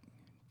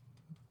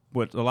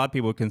what a lot of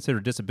people would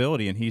consider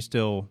disability, and he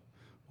still,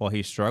 while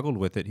he struggled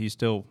with it, he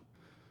still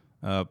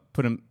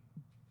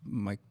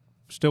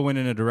still went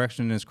in a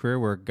direction in his career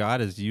where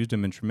God has used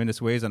him in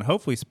tremendous ways, and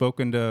hopefully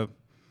spoken to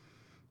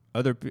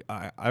other.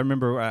 I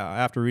remember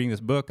after reading this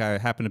book, I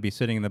happened to be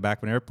sitting in the back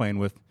of an airplane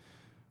with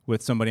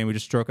somebody, and we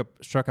just struck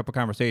up a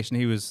conversation.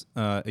 He was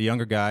a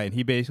younger guy, and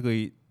he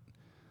basically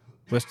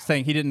was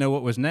saying he didn't know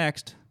what was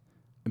next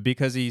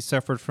because he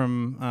suffered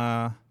from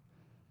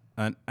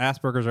an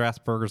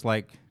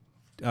Asperger's-like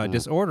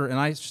disorder. And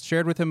I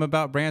shared with him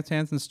about Brant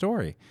Hanson's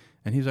story,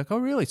 and he was like, "Oh,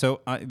 really?"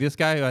 So this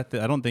guy, I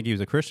don't think he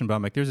was a Christian, but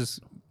I'm like, "There's this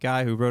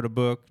guy who wrote a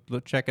book.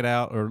 Check it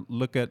out, or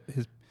look at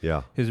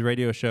his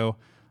radio show."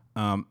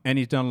 And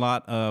he's done a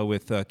lot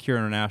with Cure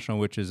International,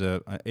 which is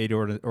a aid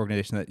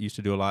organization that used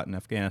to do a lot in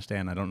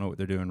Afghanistan. I don't know what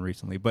they're doing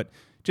recently, but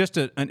just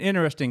an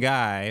interesting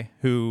guy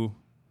who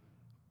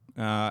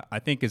I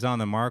think is on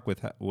the mark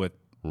with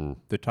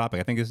the topic.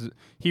 I think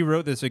he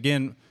wrote this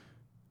again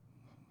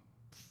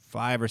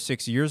 5 or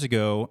 6 years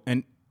ago,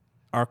 and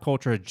our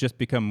culture has just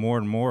become more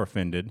and more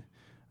offended.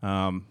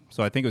 So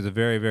I think it was a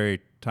very,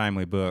 very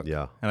timely book.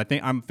 Yeah. And I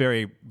think I'm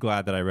very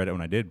glad that I read it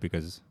when I did,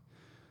 because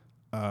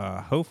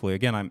hopefully,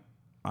 again,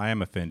 I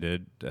am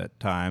offended at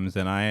times,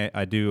 and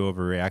I do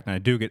overreact, and I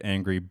do get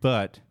angry,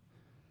 but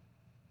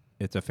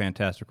it's a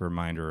fantastic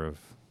reminder of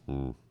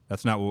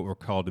that's not what we're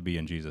called to be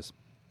in Jesus.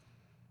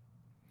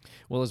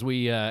 Well, as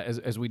we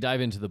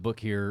dive into the book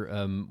here,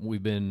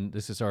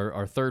 this is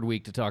our third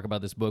week to talk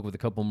about this book, with a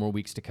couple more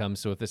weeks to come.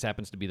 So if this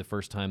happens to be the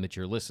first time that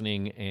you're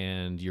listening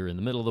and you're in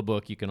the middle of the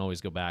book, you can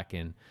always go back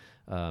and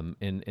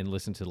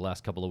listen to the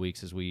last couple of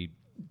weeks as we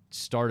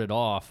started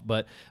off.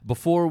 But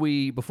before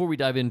we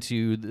dive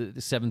into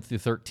the 7 through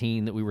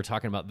 13 that we were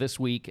talking about this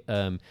week,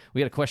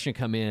 we had a question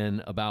come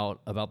in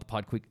about the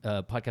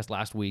podcast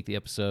last week, the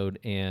episode,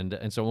 and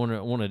so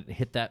I want to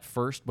hit that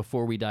first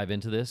before we dive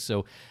into this.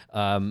 So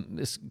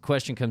this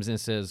question comes in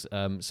and says,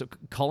 so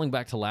calling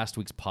back to last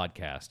week's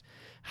podcast,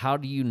 how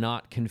do you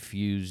not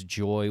confuse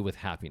joy with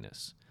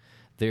happiness?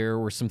 There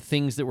were some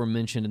things that were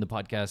mentioned in the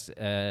podcast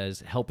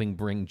as helping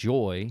bring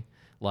joy,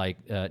 like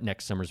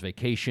next summer's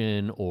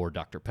vacation or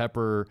Dr.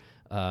 Pepper,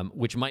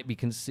 which might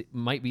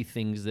be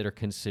things that are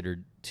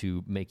considered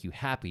to make you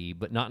happy,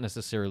 but not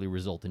necessarily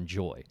result in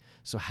joy.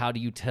 So how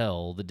do you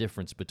tell the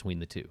difference between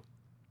the two?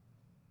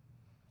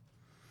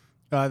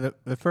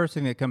 The first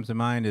thing that comes to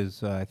mind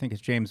is, I think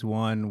it's James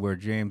 1, where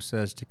James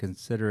says to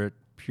consider it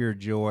pure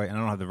joy. And I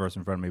don't have the verse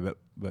in front of me,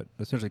 but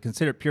essentially,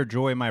 consider it pure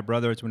joy, my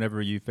brothers,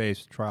 whenever you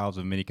face trials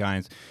of many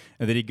kinds.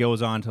 And then he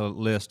goes on to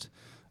list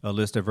a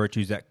list of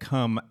virtues that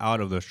come out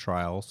of those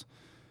trials.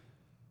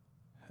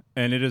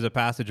 And it is a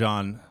passage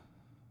on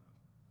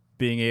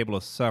being able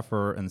to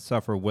suffer and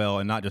suffer well,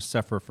 and not just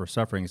suffer for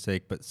suffering's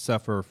sake, but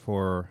suffer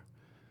for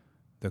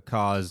the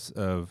cause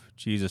of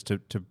Jesus, to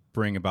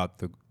bring about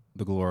the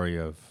glory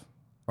of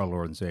our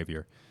Lord and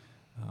Savior.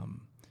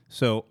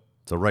 So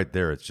right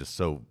there, it's just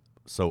so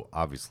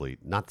obviously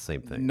not the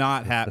same thing.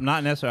 Not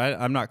necessarily.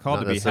 I'm not called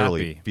not to be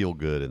necessarily happy. Feel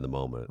good in the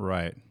moment.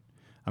 Right.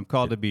 I'm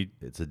called to be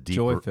It's a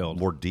deeper, joy-filled.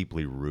 more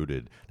deeply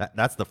rooted.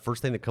 That's the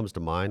first thing that comes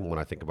to mind when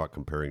I think about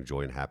comparing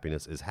joy and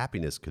happiness. Is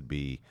happiness could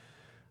be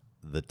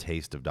the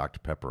taste of Dr.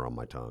 Pepper on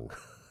my tongue.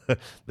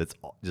 That's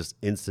just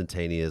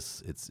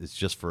instantaneous. It's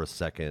just for a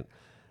second.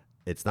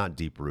 It's not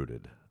deep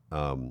rooted.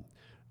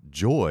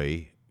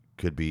 Joy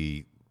could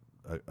be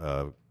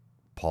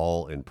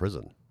Paul in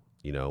prison.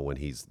 You know, when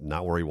he's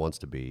not where he wants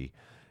to be,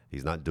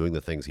 he's not doing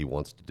the things he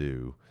wants to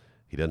do.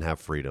 He doesn't have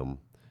freedom.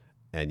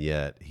 And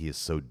yet he is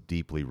so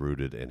deeply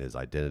rooted in his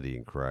identity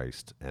in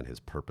Christ and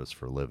his purpose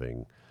for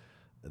living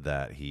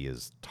that he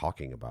is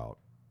talking about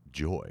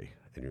joy,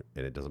 and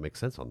it doesn't make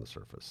sense on the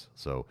surface.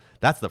 So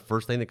that's the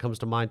first thing that comes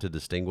to mind to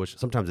distinguish.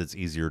 Sometimes it's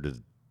easier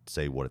to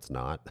say what it's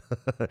not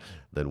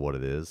than what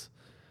it is.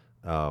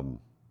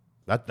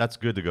 That's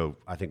good to go,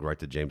 I think, right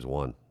to James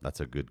 1. That's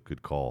a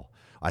good call.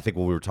 I think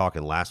when we were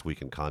talking last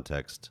week in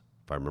context,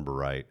 if I remember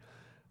right,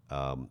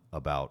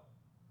 about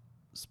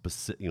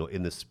specific,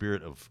 in the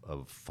spirit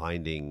of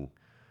finding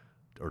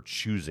or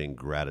choosing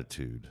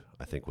gratitude,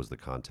 I think was the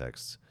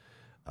context,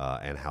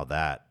 and how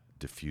that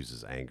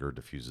diffuses anger,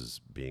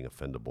 diffuses being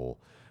offendable.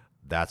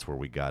 That's where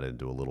we got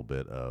into a little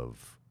bit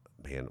of,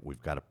 man,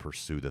 we've got to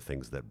pursue the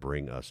things that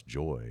bring us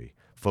joy,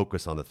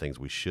 focus on the things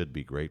we should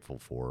be grateful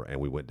for, and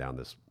we went down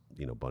this,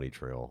 bunny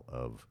trail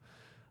of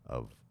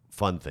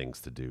fun things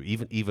to do,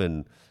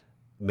 even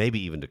maybe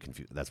even to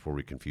confuse. That's where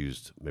we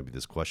confused maybe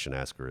this question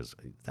asker is,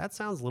 that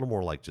sounds a little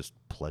more like just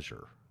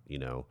pleasure,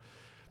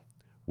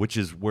 which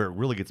is where it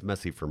really gets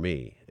messy for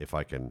me. If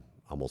I can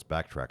almost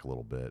backtrack a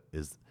little bit,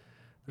 is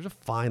there's a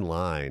fine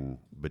line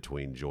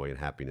between joy and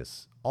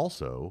happiness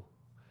also,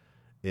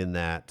 in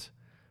that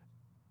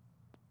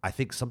I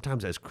think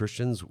sometimes as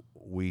Christians,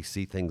 we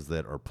see things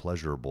that are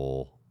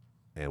pleasurable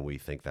and we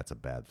think that's a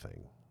bad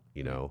thing.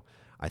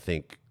 I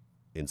think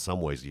in some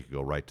ways you could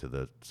go right to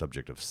the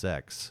subject of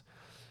sex.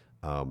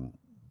 And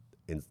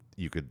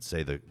you could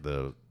say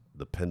the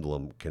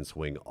pendulum can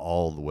swing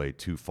all the way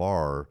too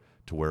far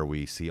to where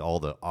we see all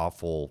the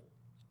awful,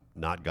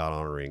 not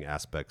God-honoring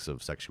aspects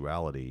of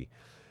sexuality,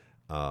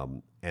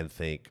 and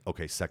think,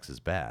 okay, sex is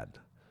bad,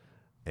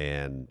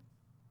 and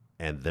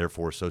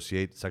therefore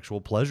associate sexual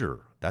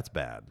pleasure. That's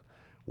bad.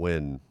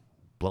 When,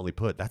 bluntly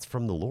put, that's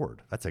from the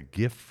Lord. That's a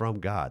gift from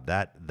God.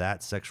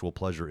 That sexual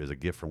pleasure is a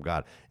gift from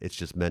God. It's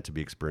just meant to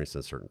be experienced in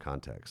a certain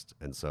context.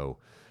 And so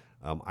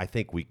I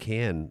think we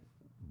can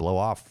blow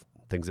off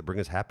things that bring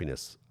us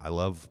happiness. I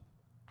love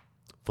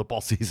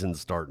football season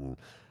starting.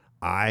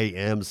 I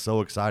am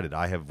so excited.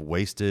 I have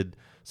wasted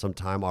some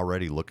time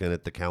already looking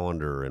at the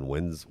calendar and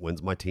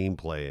when's my team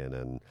playing,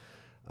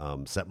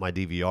 and set my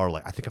DVR.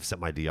 I think I've set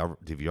my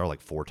DVR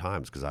like 4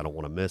 times because I don't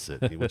want to miss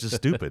it, which is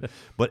stupid.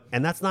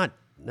 And that's not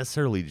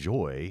necessarily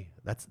joy.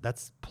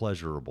 That's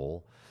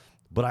pleasurable.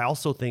 But I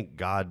also think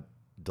God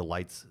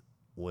delights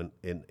when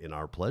in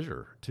our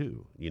pleasure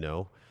too,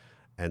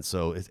 And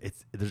so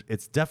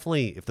it's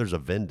definitely, if there's a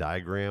Venn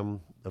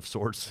diagram of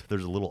sorts,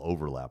 there's a little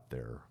overlap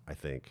there, I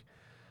think.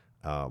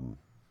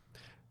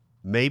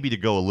 Maybe to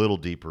go a little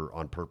deeper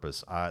on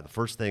purpose, the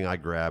first thing I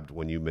grabbed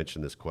when you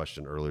mentioned this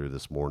question earlier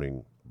this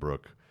morning,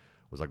 Brooke,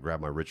 was I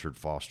grabbed my Richard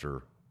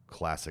Foster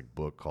classic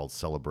book called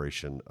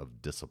Celebration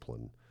of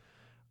Discipline.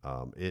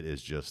 It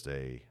is just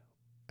a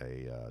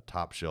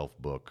top shelf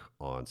book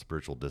on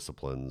spiritual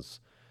disciplines.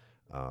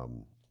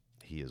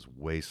 He is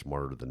way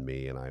smarter than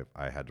me, and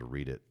I had to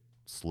read it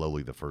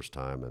slowly the first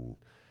time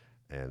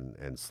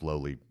and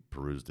slowly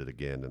perused it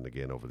again and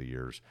again over the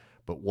years.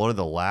 But one of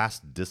the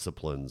last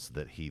disciplines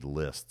that he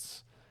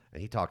lists,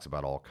 and he talks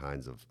about all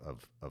kinds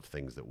of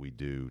things that we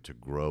do to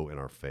grow in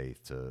our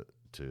faith,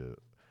 to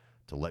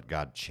let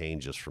God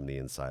change us from the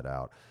inside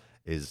out,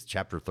 is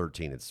chapter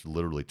 13. It's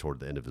literally toward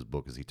the end of his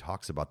book, as he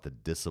talks about the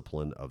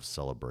discipline of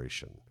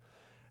celebration.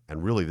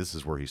 And really, this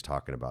is where he's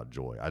talking about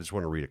joy. I just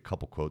want to read a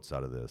couple quotes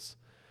out of this.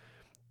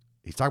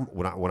 He's talking,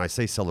 when I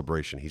say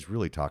celebration, he's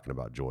really talking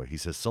about joy. He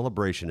says,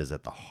 celebration is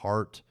at the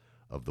heart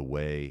of the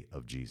way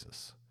of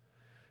Jesus.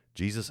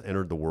 Jesus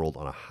entered the world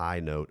on a high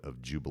note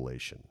of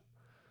jubilation.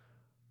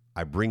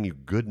 I bring you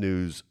good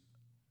news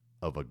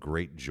of a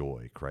great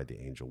joy, cried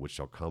the angel, which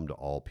shall come to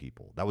all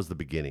people. That was the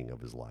beginning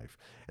of his life.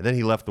 And then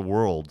he left the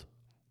world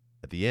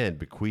at the end,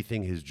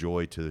 bequeathing his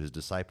joy to his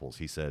disciples.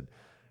 He said,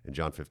 in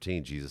John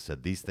 15, Jesus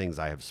said, these things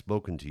I have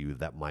spoken to you,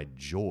 that my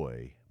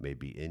joy may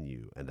be in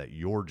you, and that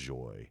your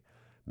joy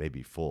may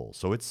be full.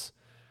 So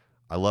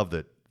I love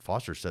that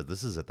Foster said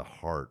this is at the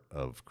heart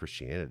of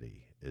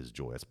Christianity, is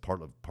joy. It's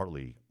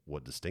partly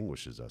what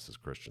distinguishes us as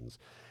Christians.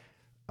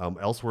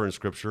 Elsewhere in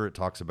Scripture, it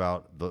talks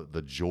about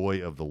the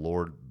joy of the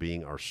Lord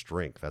being our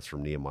strength. That's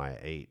from Nehemiah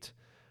 8.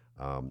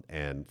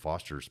 And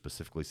Foster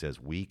specifically says,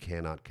 we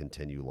cannot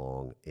continue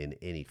long in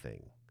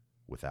anything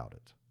without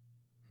it,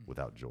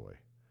 without joy.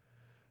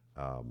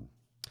 And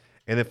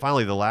then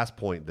finally, the last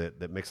point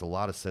that makes a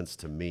lot of sense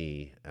to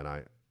me, and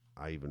I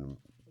even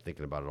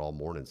thinking about it all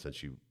morning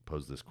since you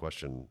posed this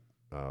question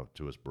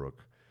to us,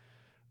 Brooke.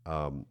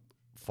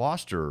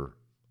 Foster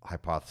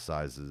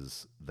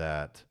hypothesizes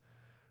that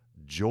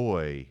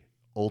joy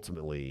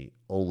ultimately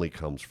only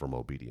comes from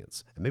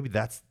obedience. And maybe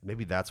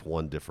that's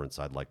one difference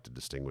I'd like to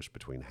distinguish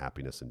between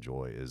happiness and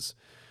joy is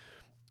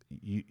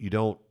you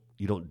don't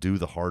do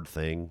the hard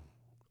thing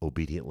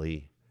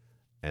obediently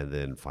and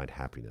then find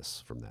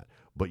happiness from that.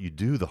 But you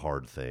do the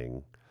hard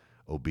thing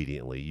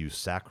obediently, you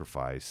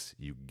sacrifice,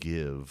 you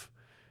give,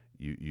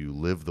 you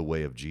live the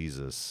way of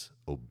Jesus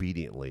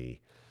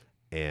obediently,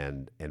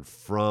 and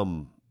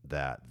from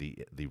that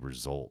the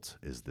result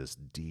is this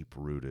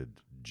deep-rooted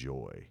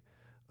joy.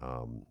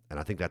 And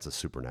I think that's a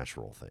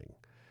supernatural thing.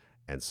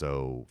 And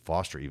so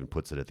Foster even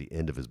puts it at the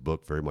end of his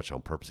book very much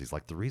on purpose. He's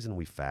like, the reason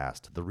we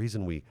fast, the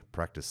reason we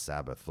practice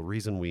Sabbath, the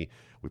reason we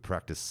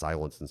practice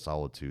silence and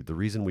solitude, the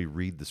reason we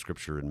read the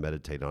Scripture and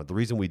meditate on it, the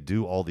reason we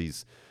do all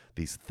these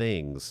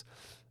things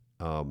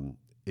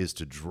is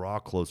to draw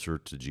closer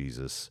to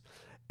Jesus.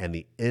 And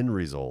the end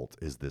result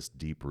is this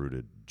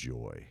deep-rooted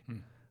joy.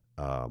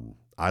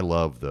 I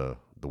love the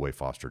way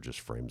Foster just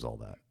frames all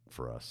that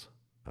for us.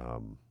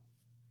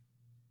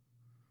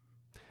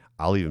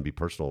 I'll even be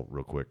personal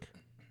real quick.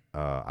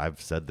 I've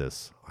said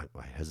this. I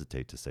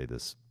hesitate to say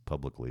this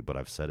publicly, but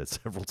I've said it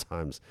several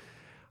times.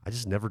 I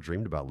just never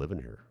dreamed about living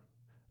here.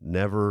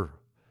 Never.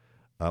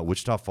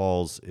 Wichita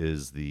Falls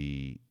is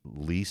the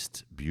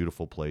least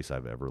beautiful place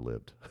I've ever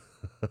lived.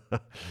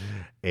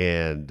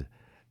 And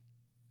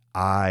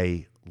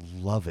I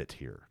love it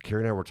here.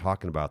 Carrie and I were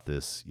talking about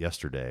this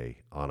yesterday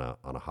on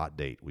a hot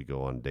date. We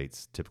go on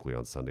dates typically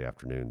on Sunday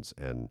afternoons,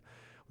 and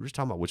we're just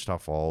talking about Wichita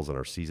Falls and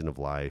our season of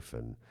life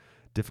and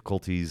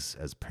difficulties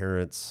as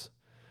parents,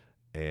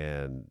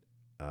 and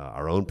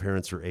our own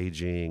parents are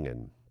aging,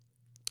 and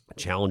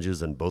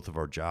challenges in both of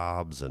our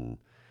jobs, and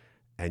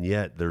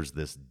yet there's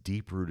this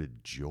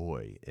deep-rooted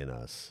joy in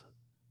us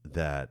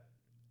that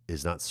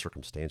is not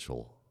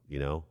circumstantial.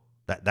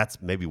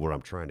 That's maybe where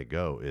I'm trying to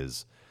go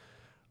is,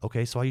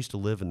 okay, so I used to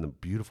live in the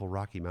beautiful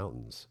Rocky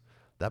Mountains.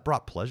 That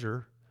brought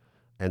pleasure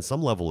and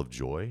some level of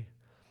joy.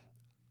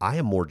 I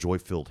am more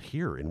joy-filled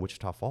here in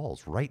Wichita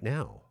Falls right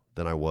now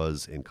than I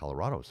was in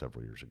Colorado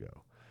several years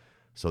ago.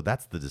 So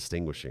that's the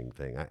distinguishing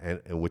thing,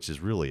 and which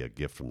is really a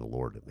gift from the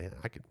Lord. Man,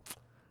 I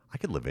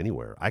could live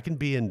anywhere. I can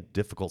be in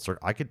difficult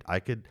I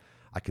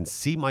can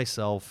see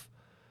myself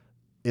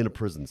in a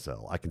prison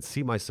cell. I can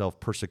see myself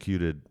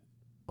persecuted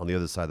on the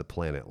other side of the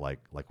planet,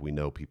 like we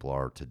know people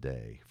are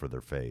today for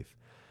their faith.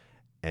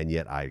 And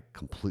yet I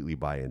completely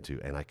buy into,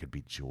 and I could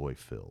be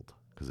joy-filled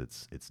because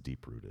it's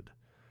deep-rooted.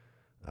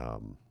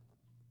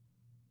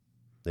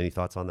 Any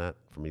thoughts on that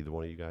from either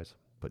one of you guys?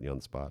 Putting you on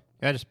the spot.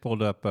 Yeah, I just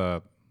pulled up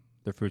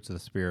the fruits of the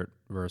Spirit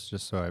verse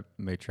just so I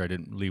made sure I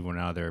didn't leave one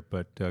out of there.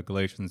 But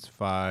Galatians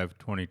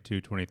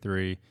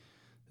 5:22-23,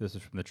 this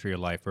is from the Tree of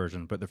Life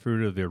version. But the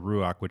fruit of the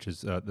Ruach, which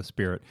is the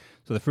Spirit.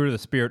 So the fruit of the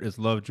Spirit is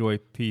love, joy,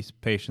 peace,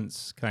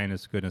 patience,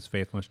 kindness, goodness,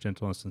 faithfulness,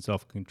 gentleness, and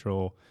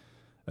self-control.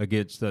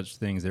 Against such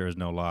things there is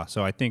no law.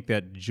 So I think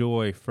that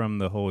joy from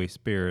the Holy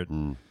Spirit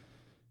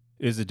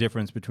is the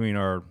difference between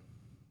our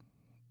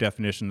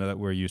definition that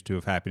we're used to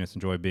of happiness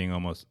and joy being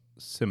almost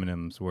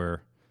synonyms,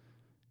 where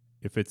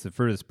if it's the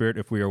fruit of the Spirit,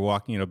 if we are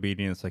walking in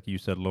obedience, like you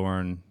said,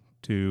 Lauren,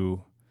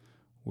 to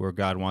where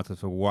God wants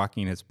us to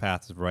walking his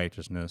paths of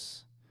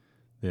righteousness,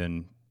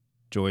 then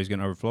joy is going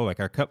to overflow. Like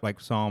our cup, like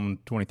Psalm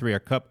 23, our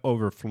cup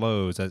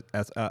overflows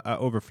as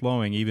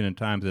overflowing even in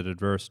times of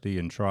adversity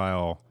and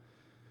trial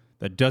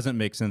that doesn't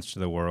make sense to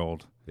the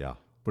world. Yeah.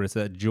 But it's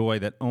that joy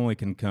that only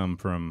can come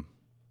from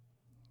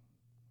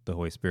the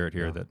Holy Spirit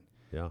here that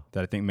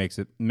I think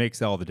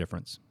makes all the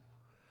difference.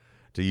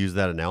 to use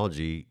that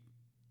analogy,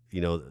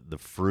 the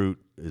fruit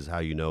is how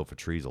you know if a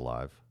tree's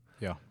alive.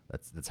 Yeah.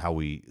 That's how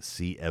we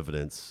see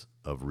evidence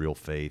of real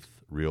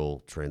faith,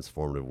 real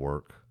transformative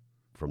work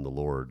from the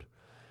Lord.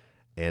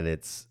 And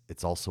it's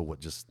also what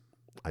just,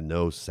 I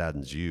know,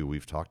 saddens you.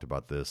 We've talked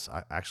about this.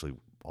 Actually,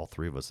 all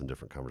three of us in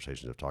different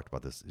conversations have talked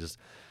about this.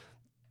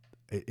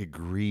 It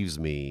grieves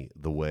me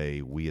the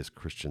way we as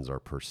Christians are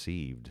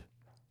perceived,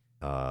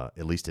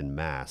 at least in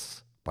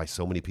mass, by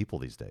so many people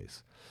these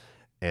days.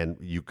 And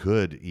you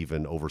could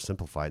even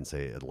oversimplify it and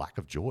say a lack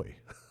of joy.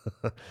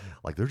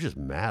 Like they're just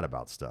mad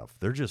about stuff.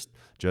 They're just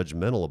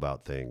judgmental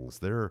about things.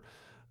 They're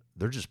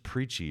just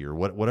preachy or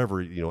whatever,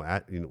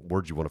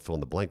 words you want to fill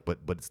in the blank, but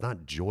it's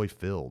not joy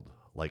filled.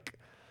 Like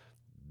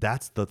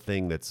that's the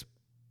thing that's,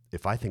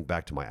 if I think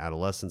back to my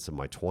adolescence and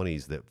my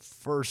 20s, that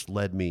first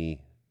led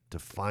me to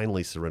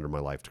finally surrender my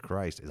life to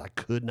Christ, is I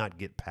could not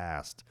get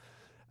past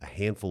a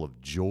handful of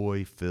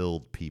joy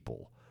filled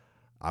people.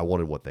 I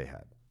wanted what they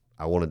had.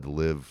 I wanted to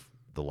live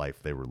the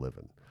life they were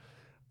living.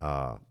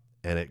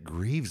 And it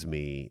grieves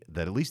me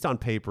that at least on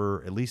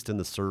paper, at least in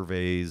the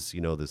surveys,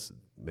 this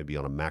maybe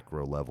on a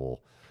macro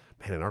level,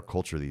 man, in our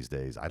culture these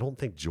days, I don't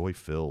think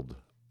joy-filled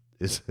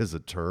is a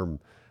term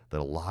that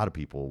a lot of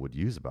people would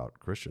use about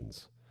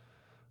Christians.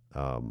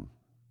 I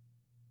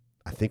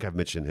think I've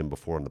mentioned him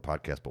before on the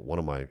podcast, but one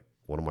of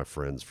my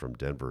friends from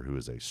Denver who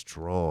is a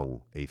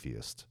strong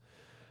atheist,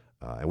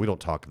 and we don't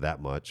talk that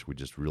much. We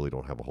just really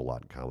don't have a whole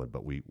lot in common,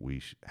 but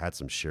we had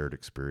some shared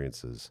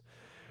experiences.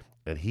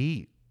 And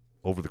he,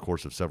 over the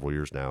course of several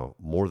years now,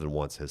 more than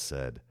once has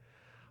said,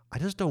 I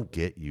just don't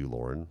get you,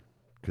 Lauren,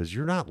 because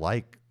you're not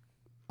like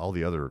all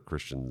the other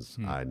Christians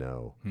I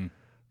know.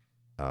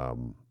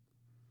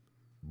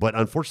 But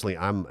unfortunately,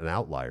 I'm an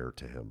outlier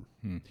to him.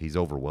 He's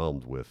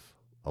overwhelmed with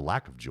a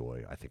lack of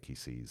joy, I think he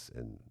sees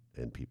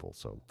in people.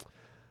 So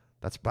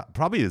that's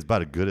probably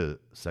about as good a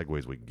segue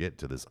as we can get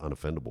to this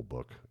Unoffendable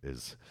book,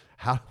 is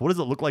what does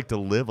it look like to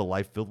live a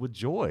life filled with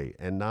joy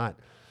and not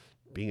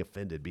being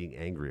offended, being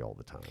angry all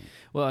the time.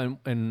 Well,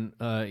 and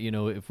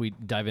if we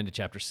dive into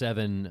chapter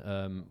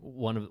 7,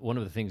 one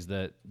of the things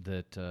that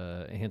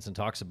Hansen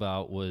talks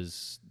about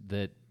was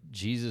that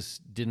Jesus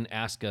didn't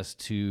ask us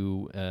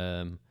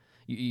to.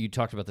 You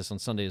talked about this on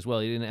Sunday as well.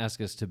 He didn't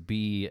ask us to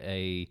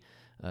be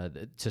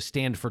to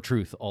stand for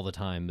truth all the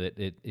time.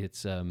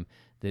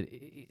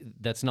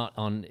 That's not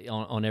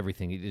on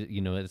everything.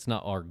 It's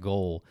not our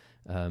goal.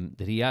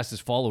 That he asked his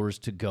followers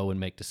to go and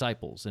make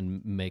disciples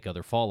and make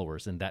other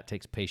followers, and that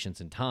takes patience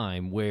and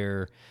time.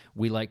 Where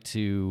we like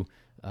to,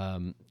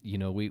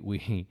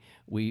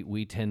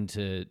 we tend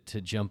to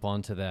jump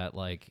onto that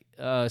like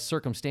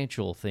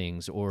circumstantial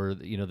things, or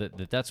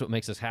that's what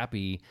makes us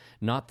happy.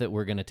 Not that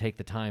we're going to take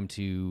the time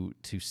to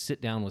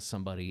sit down with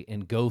somebody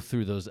and go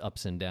through those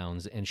ups and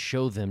downs and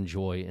show them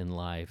joy in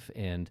life.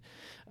 And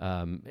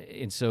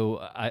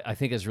so I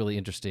think it's really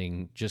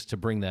interesting just to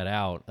bring that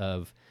out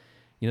of.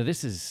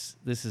 This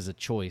is a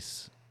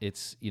choice.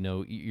 It's,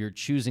 you're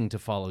choosing to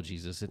follow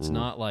Jesus. It's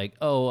not like,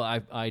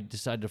 I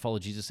decided to follow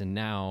Jesus and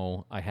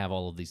now I have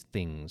all of these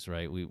things,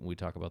 right? We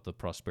talk about the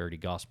prosperity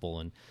gospel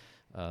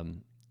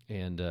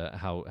and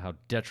how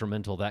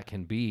detrimental that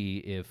can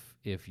be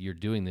if you're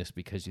doing this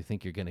because you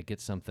think you're going to get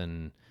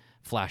something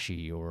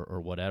flashy or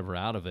whatever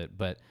out of it.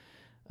 But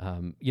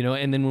and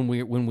then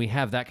when we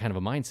have that kind of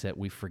a mindset,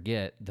 we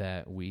forget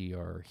that we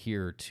are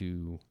here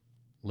to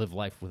live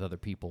life with other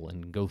people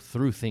and go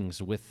through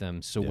things with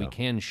them, so we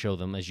can show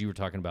them, as you were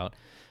talking about,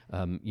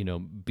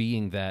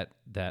 being that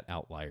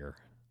outlier.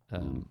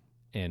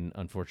 And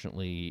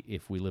unfortunately,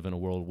 if we live in a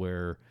world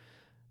where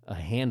a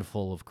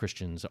handful of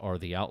Christians are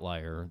the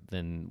outlier,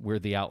 then we're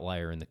the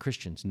outlier in the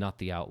Christians, not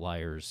the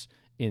outliers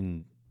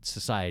in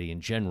society in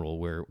general,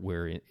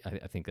 where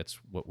I think that's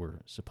what we're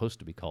supposed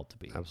to be called to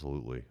be.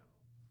 Absolutely.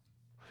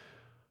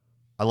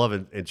 I love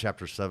it in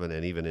chapter 7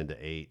 and even into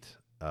 8.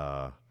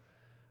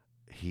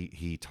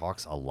 He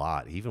talks a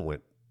lot. He even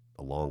went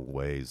a long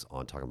ways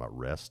on talking about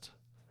rest,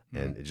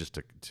 and just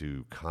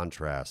to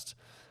contrast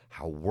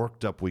how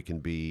worked up we can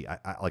be.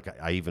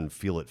 I even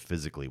feel it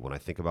physically when I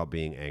think about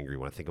being angry,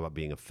 when I think about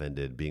being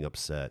offended, being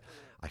upset.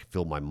 I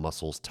feel my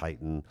muscles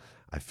tighten.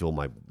 I feel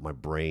my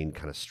brain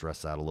kind of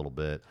stress out a little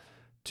bit.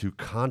 To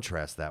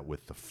contrast that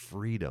with the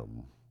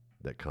freedom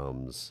that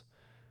comes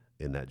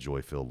in that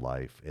joy-filled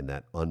life, in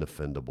that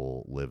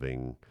unoffendable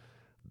living.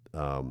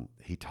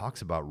 He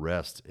talks about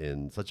rest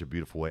in such a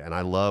beautiful way. And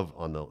I love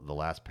on the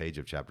last page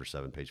of chapter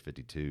 7, page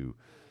 52,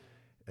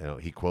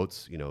 he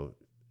quotes,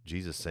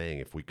 Jesus saying,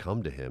 if we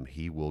come to him,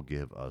 he will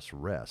give us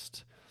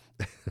rest.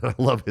 I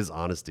love his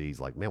honesty. He's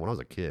like, man, when I was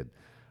a kid,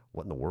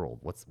 what in the world?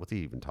 What's he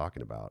even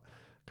talking about?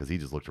 Because he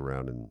just looked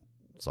around and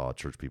saw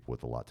church people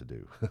with a lot to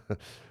do.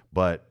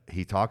 But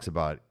he talks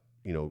about,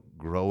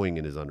 growing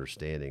in his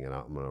understanding. And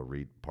I'm going to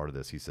read part of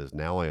this. He says,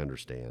 now I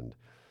understand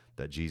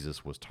that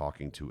Jesus was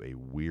talking to a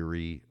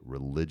weary,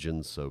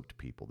 religion-soaked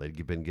people.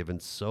 They'd been given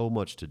so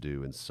much to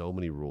do and so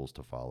many rules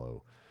to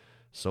follow.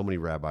 So many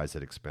rabbis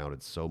had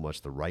expounded so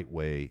much the right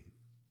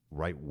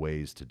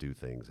ways to do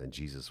things. And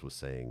Jesus was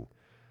saying,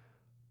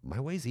 My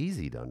way's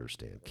easy to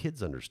understand.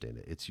 Kids understand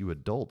it. It's you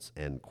adults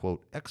and,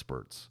 quote,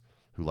 experts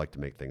who like to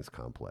make things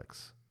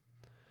complex.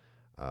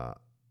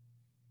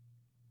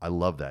 I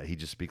love that. He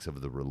just speaks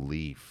of the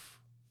relief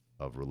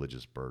of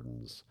religious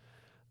burdens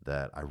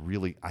that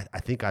I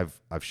think I've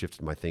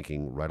shifted my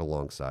thinking right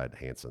alongside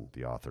Hansen,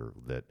 the author,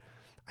 that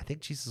I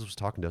think Jesus was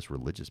talking to us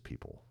religious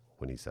people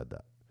when he said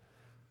that.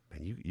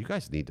 Man, you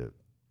guys need to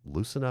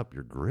loosen up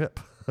your grip.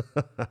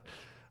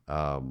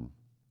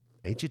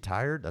 Ain't you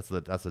tired? That's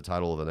the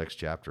title of the next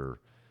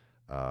chapter.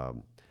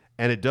 And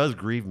it does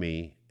grieve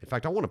me. In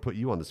fact, I want to put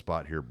you on the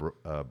spot here,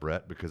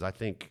 Brett, because I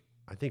think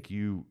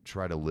you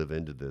try to live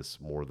into this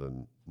more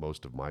than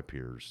most of my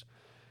peers.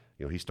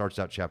 You know, he starts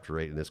out chapter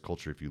 8 in this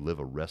culture. If you live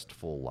a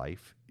restful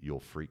life, you'll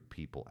freak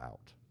people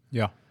out.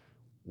 Yeah.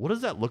 What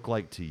does that look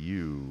like to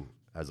you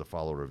as a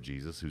follower of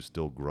Jesus who's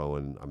still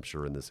growing, I'm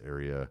sure, in this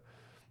area?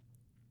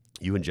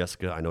 You and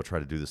Jessica, I know, try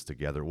to do this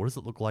together. What does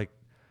it look like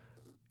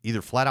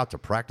either flat out to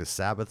practice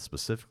Sabbath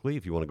specifically,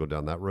 if you want to go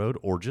down that road,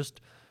 or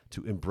just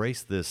to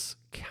embrace this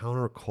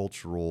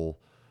countercultural,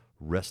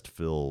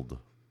 rest-filled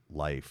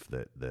life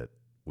that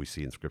we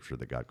see in Scripture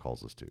that God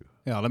calls us to?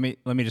 Yeah, let me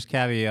just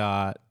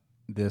caveat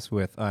this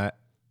with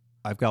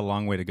I've got a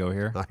long way to go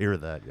here. I hear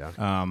that,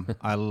 yeah.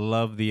 I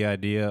love the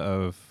idea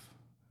of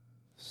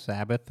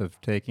Sabbath, of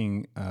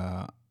taking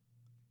a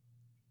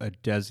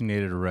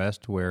designated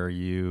rest where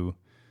you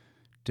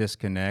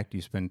disconnect,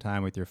 you spend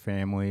time with your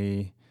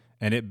family,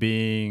 and it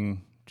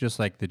being just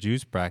like the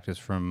Jews practice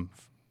from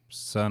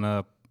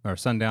sunup or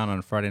sundown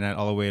on Friday night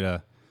all the way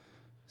to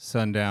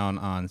sundown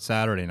on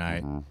Saturday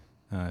night,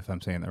 if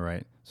I'm saying that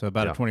right. So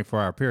about a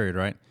 24-hour period,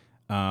 right?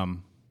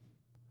 And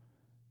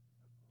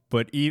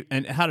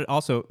how to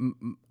also,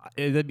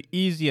 it'd be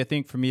easy, I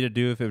think, for me to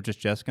do if it was just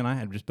Jessica and I.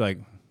 I'd just be like,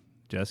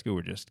 Jessica,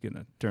 we're just going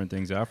to turn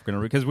things off. We're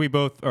going to because we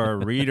both are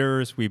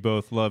readers. We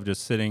both love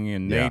just sitting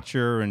in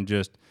nature and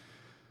just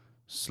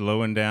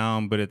slowing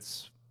down. But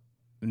it's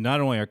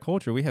not only our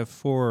culture. We have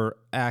 4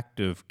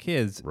 active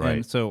kids. Right.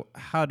 And so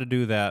how to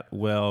do that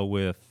well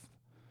with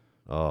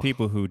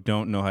people who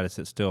don't know how to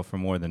sit still for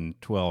more than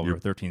 12 or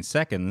 13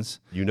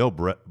 seconds. You know,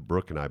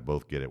 Brooke and I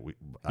both get it.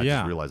 I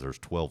just realized there's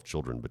 12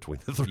 children between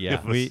the three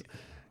of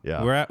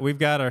us. We've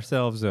got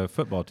ourselves a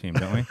football team,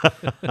 don't we?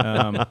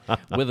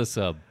 With a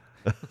sub.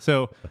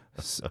 So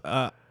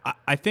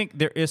I think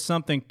there is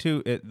something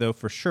to it, though,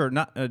 for sure.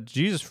 Not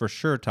Jesus for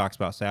sure talks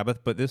about Sabbath,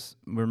 but this,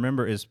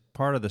 remember, is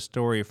part of the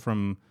story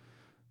from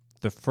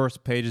the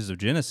first pages of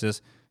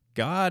Genesis.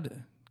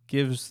 God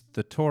gives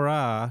the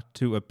Torah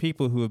to a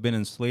people who have been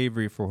in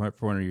slavery for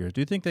 400 years. Do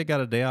you think they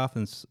got a day off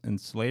in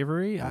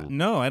slavery?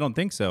 No, I don't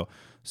think so.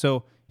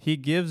 So he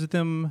gives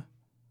them,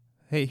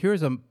 hey,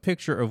 here's a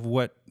picture of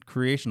what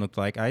creation looked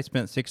like. I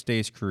spent 6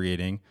 days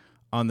creating.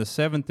 On the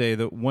 7th day,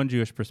 the one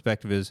Jewish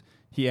perspective is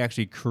he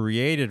actually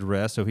created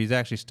rest, so he's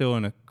actually still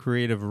in a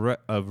creative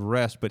of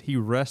rest, but he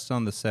rests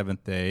on the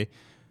 7th day.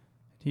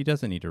 He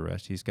doesn't need to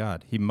rest. He's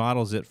God. He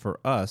models it for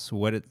us,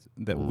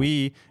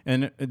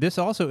 and this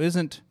also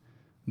isn't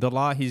the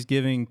law he's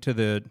giving to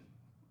the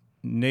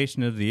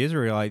nation of the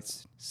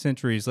Israelites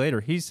centuries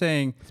later. He's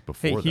saying,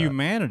 hey, that.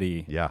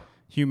 Humanity. Yeah.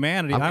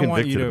 Humanity. I'm I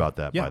want you convicted to, about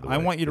that, by the way. I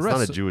want you to it's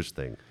rest. It's not a Jewish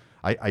thing.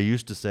 I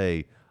used to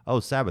say,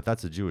 oh, Sabbath,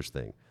 that's a Jewish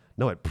thing.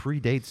 No, it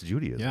predates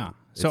Judaism. Yeah.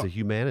 It's So a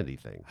humanity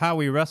thing. How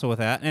we wrestle with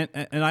that.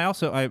 And I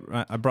also,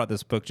 I brought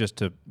this book just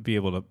to be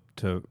able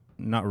to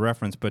not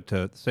reference, but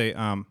to say,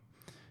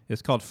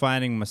 it's called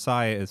Finding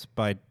Messiah. It's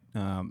by,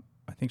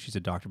 I think she's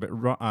a doctor,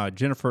 but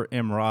Jennifer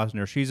M.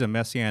 Rosner. She's a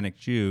Messianic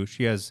Jew.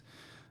 She has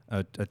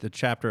a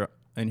chapter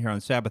in here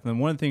on Sabbath. And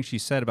one of the things she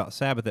said about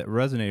Sabbath that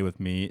resonated with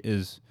me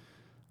is,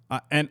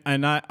 I'm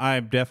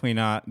definitely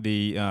not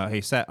the,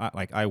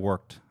 I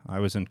worked, I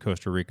was in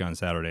Costa Rica on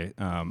Saturday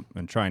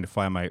and trying to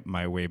find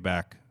my way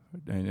back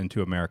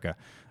into America.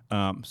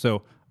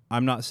 So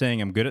I'm not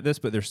saying I'm good at this,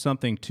 but there's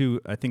something to,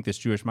 I think, this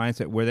Jewish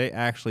mindset where they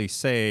actually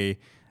say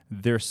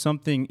there's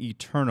something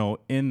eternal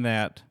in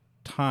that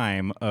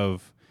time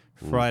of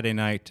Friday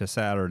night to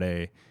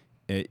Saturday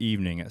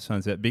evening at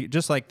sunset.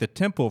 Just like the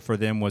temple for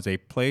them was a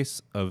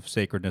place of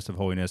sacredness, of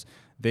holiness,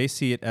 they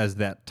see it as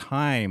that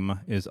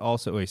time is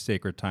also a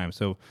sacred time.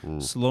 So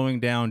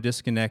slowing down,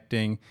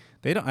 disconnecting.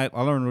 They don't. I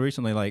learned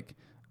recently, like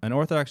an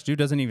Orthodox Jew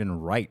doesn't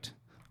even write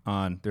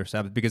on their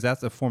Sabbath because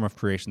that's a form of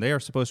creation. They are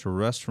supposed to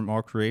rest from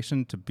all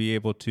creation to be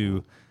able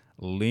to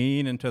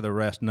lean into the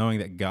rest, knowing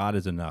that God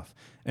is enough.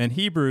 And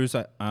Hebrews,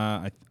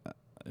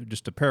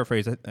 just to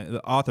paraphrase,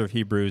 the author of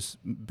Hebrews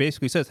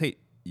basically says, hey,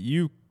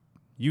 you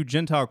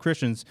Gentile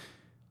Christians,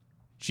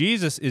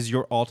 Jesus is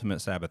your ultimate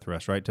Sabbath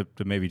rest, right? To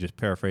maybe just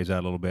paraphrase that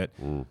a little bit.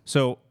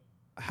 So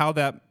how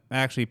that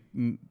actually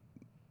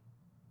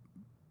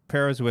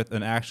pairs with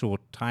an actual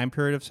time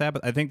period of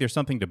Sabbath, I think there's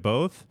something to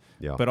both,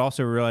 but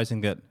also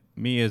realizing that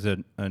me as a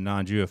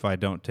non-Jew, if I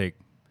don't take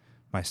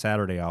my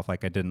Saturday off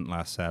like I didn't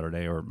last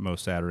Saturday or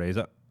most Saturdays,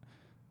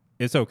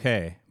 it's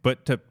okay.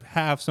 But to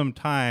have some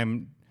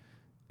time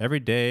every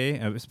day,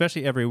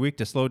 especially every week,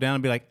 to slow down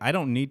and be like, I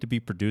don't need to be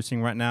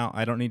producing right now.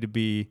 I don't need to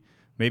be,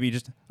 maybe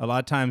just a lot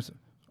of times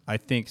I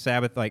think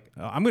Sabbath, like,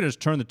 I'm going to just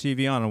turn the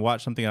TV on and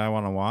watch something I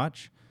want to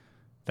watch.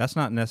 That's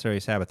not necessarily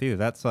Sabbath either.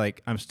 That's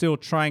like, I'm still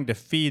trying to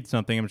feed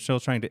something. I'm still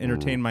trying to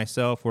entertain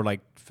myself or like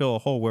fill a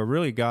hole, where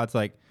really God's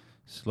like,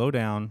 slow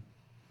down,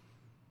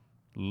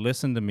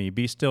 listen to me,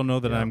 be still, know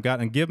that I'm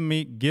God, and give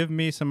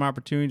me some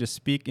opportunity to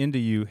speak into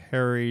you,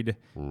 harried,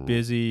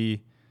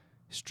 busy,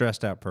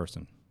 stressed out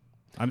person.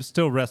 I'm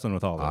still wrestling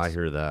with all this. I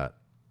hear that.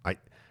 I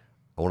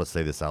want to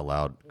say this out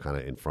loud, kind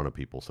of in front of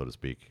people, so to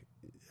speak,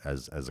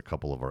 as a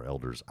couple of our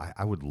elders.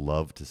 I would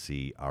love to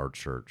see our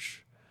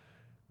church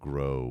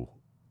grow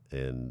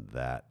in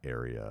that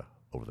area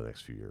over the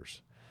next few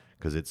years,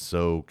 because it's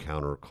so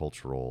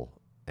countercultural,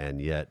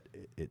 and yet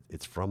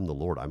it's from the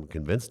Lord. I'm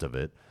convinced of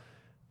it.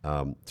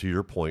 To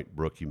your point,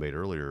 Brooke, you made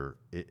earlier,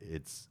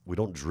 we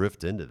don't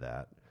drift into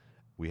that.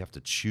 We have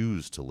to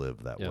choose to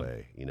live that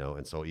way, you know.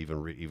 And so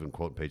even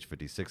quote page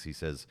 56, he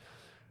says,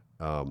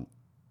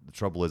 the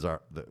trouble is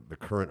the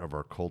current of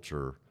our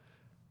culture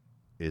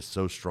is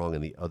so strong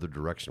in the other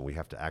direction. We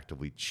have to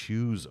actively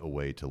choose a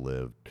way to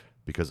live,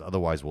 because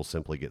otherwise we'll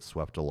simply get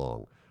swept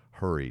along,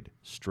 hurried,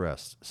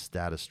 stressed,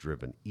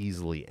 status-driven,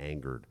 easily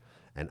angered,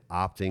 and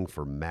opting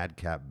for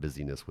madcap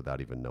busyness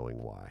without even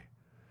knowing why.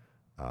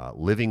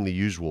 Living the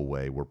usual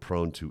way, we're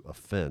prone to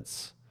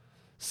offense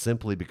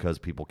simply because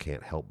people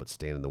can't help but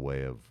stand in the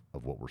way of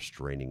what we're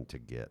straining to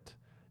get.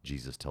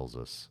 Jesus tells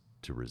us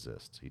to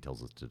resist. He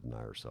tells us to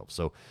deny ourselves.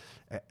 So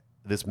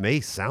this may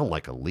sound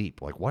like a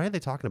leap. Like, why are they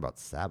talking about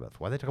Sabbath?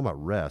 Why are they talking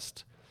about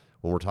rest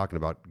when we're talking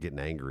about getting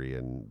angry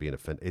and being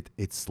offended?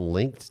 It's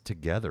linked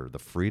together. The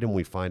freedom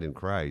we find in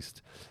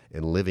Christ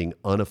and living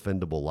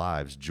unoffendable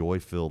lives,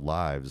 joy-filled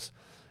lives,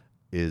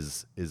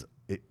 there's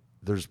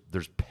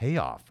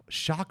payoff.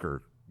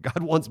 Shocker.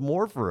 God wants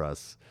more for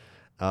us.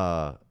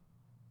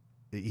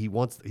 He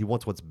wants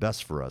what's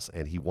best for us,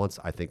 and he wants.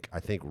 I think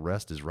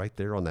rest is right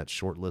there on that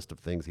short list of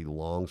things he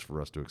longs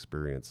for us to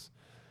experience.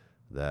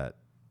 That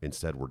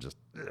instead we're just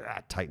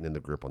tightening the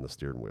grip on the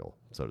steering wheel,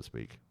 so to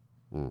speak.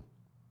 What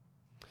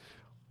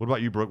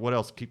about you, Brooke? What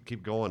else?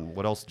 Keep going.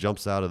 What else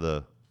jumps out of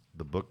the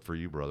book for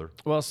you, brother?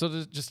 Well,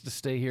 so just to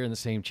stay here in the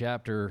same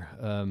chapter.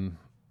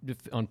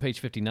 On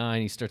page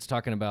 59, he starts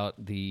talking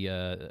about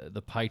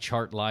the pie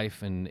chart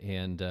life, and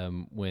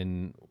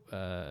when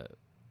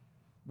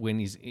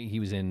he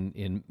was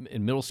in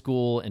middle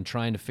school and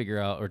trying to figure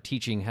out, or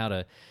teaching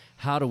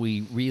how do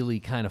we really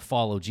kind of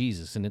follow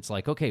Jesus. And it's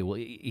like, okay, well,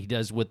 he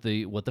does what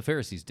the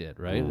Pharisees did,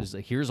 right? It was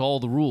like, here's all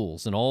the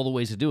rules and all the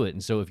ways to do it.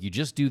 And so if you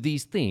just do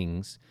these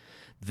things,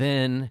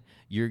 then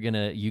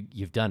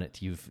you've done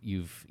it.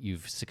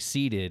 You've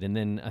succeeded. And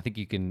then I think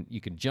you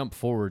can jump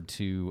forward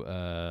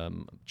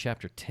to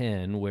chapter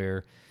 10,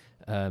 where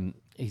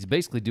he's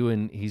basically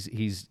doing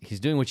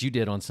what you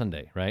did on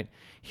Sunday, right?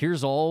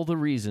 Here's all the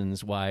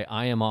reasons why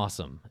I am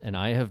awesome, and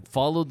I have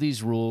followed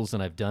these rules,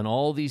 and I've done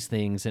all these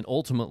things, and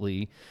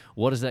ultimately,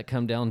 what does that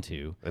come down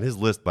to? And his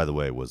list, by the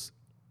way, was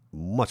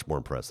much more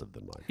impressive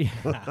than mine.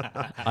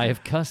 I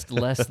have cussed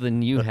less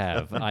than you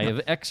have. I have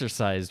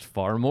exercised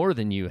far more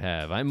than you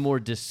have. I'm more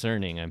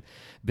discerning. I've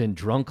been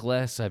drunk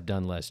less. I've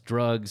done less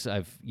drugs.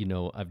 I've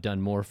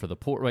done more for the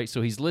poor, right?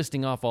 So he's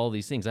listing off all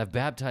these things. I've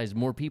baptized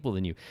more people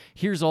than you.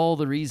 Here's all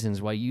the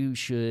reasons why you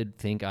should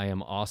think I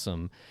am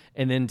awesome.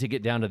 And then to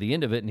get down to the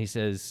end of it, and he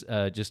says,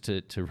 just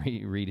to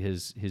read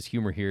his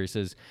humor here, he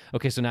says,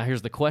 okay, so now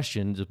here's the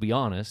question, to be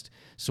honest.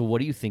 So what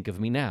do you think of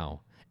me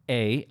now?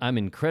 A, I'm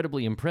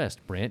incredibly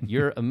impressed, Brent.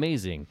 You're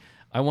amazing.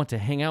 I want to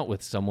hang out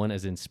with someone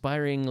as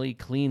inspiringly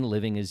clean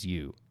living as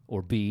you.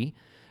 Or B,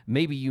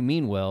 maybe you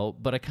mean well,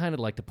 but I kind of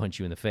like to punch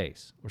you in the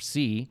face. Or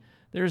C,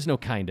 there is no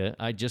kinda,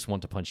 I just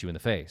want to punch you in the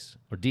face.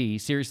 Or D,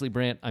 seriously,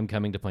 Brent, I'm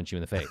coming to punch you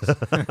in the face.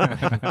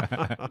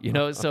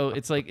 So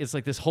it's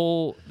like this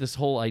whole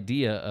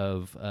idea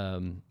of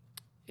God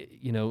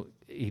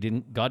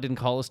didn't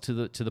call us to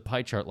the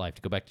pie chart life.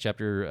 To go back to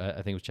chapter,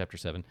 I think it was chapter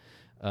 7.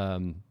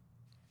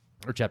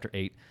 Or chapter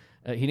 8,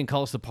 he didn't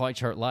call us the pie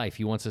chart life.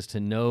 He wants us to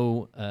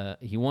know.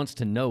 He wants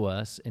to know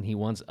us, and he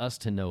wants us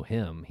to know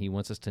him. He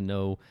wants us to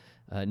know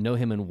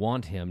him and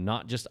want him,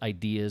 not just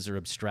ideas or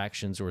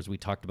abstractions, or as we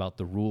talked about,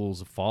 the rules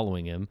of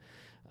following him.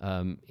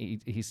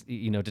 He's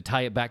to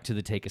tie it back to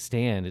the take a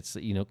stand. It's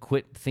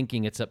quit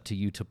thinking it's up to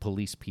you to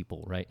police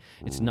people, right?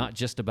 It's not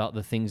just about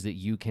the things that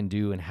you can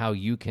do and how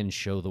you can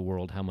show the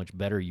world how much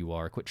better you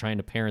are. Quit trying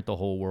to parent the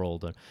whole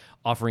world and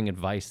offering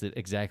advice that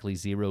exactly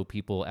 0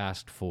 people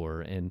asked for.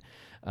 And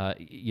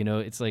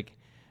it's like,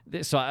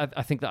 so I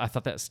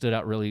thought that stood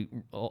out really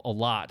a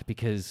lot,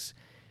 because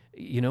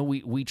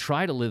we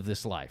try to live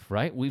this life,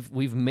 right?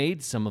 We've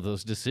made some of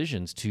those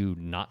decisions to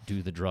not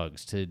do the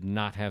drugs, to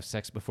not have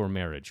sex before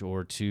marriage,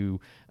 or to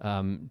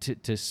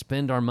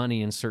spend our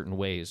money in certain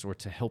ways, or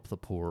to help the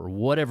poor, or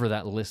whatever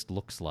that list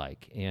looks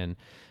like. And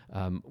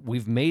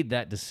we've made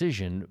that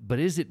decision, but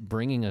is it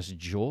bringing us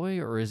joy,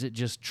 or is it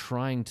just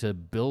trying to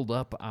build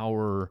up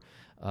our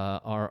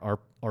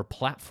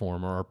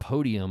platform, or our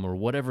podium, or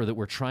whatever that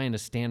we're trying to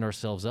stand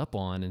ourselves up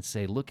on and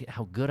say, look at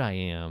how good I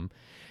am,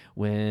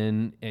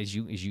 when as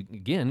you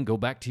again go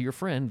back to your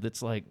friend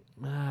that's like,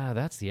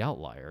 that's the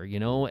outlier.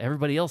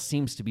 Everybody else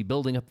seems to be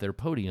building up their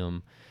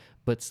podium,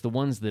 but it's the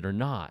ones that are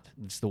not.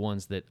 It's the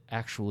ones that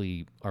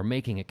actually are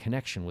making a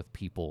connection with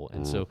people.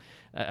 And so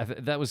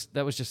that was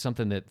just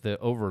something that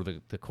over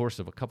the course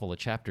of a couple of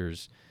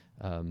chapters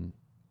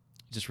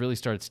just really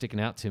started sticking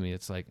out to me.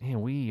 It's like,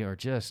 man,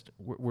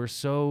 we're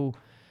so...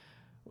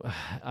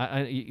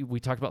 we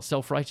talked about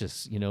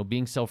self-righteous,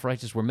 being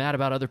self-righteous. We're mad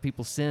about other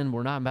people's sin.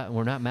 We're not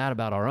mad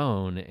about our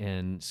own.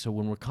 And so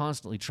when we're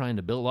constantly trying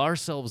to build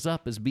ourselves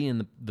up as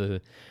being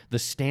the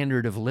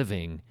standard of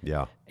living,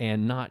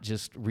 and not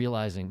just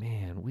realizing,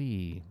 man,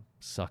 we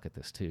suck at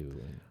this too.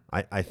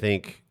 I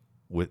think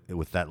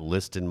with that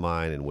list in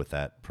mind and with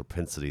that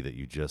propensity that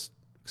you just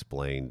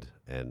explained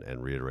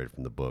and reiterated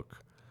from the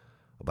book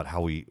about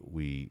how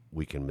we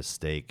can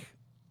mistake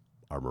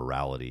our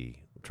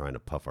morality, trying to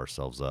puff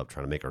ourselves up,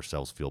 trying to make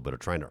ourselves feel better,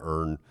 trying to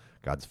earn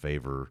God's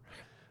favor.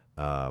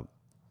 I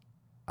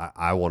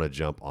want to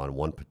jump on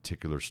one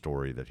particular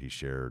story that he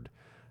shared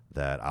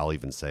that I'll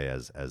even say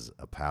as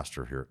a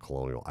pastor here at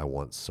Colonial, I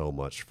want so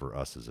much for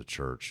us as a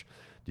church.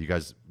 Do you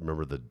guys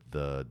remember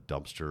the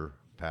dumpster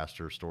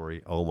pastor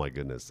story? Oh my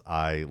goodness.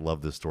 I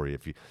love this story.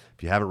 If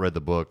you haven't read the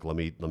book, let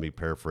me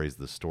paraphrase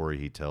the story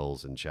he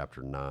tells in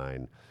chapter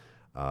 9.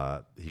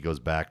 He goes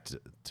back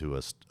to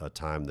a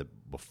time that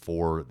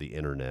before the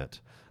internet,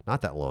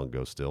 not that long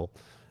ago still,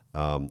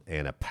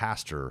 and a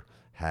pastor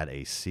had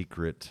a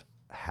secret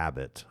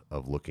habit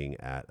of looking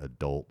at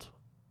adult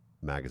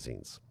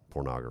magazines,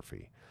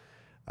 pornography.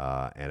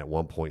 And at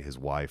one point, his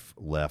wife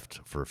left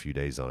for a few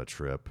days on a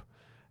trip,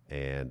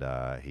 and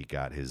he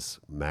got his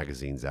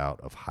magazines out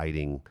of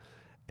hiding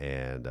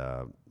and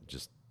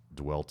just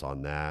dwelt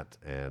on that.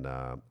 And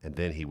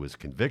then he was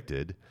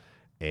convicted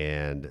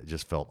and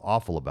just felt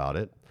awful about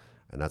it.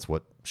 And that's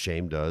what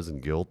shame does,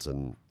 and guilt,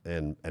 and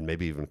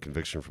maybe even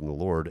conviction from the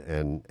Lord.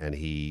 And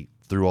he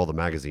threw all the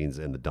magazines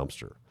in the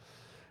dumpster.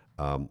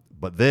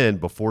 But then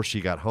before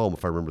she got home,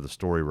 if I remember the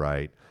story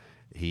right,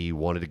 he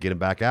wanted to get him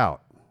back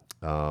out.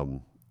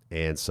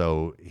 And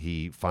so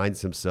he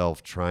finds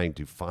himself trying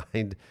to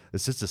find,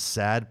 it's just a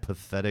sad,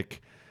 pathetic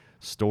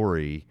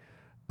story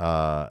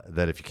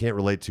that if you can't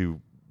relate to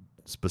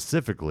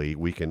specifically,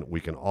 we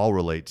can all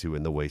relate to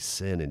in the way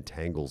sin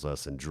entangles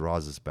us and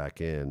draws us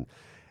back in.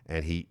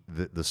 And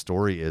the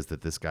story is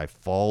that this guy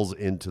falls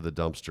into the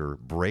dumpster,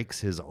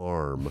 breaks his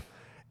arm,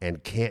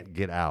 and can't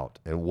get out.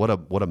 And what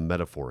a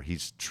metaphor.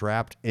 He's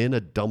trapped in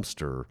a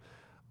dumpster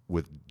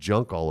with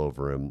junk all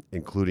over him,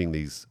 including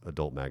these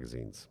adult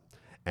magazines.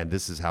 And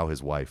this is how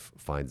his wife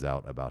finds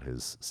out about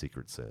his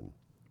secret sin.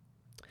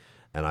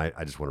 And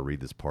I just want to read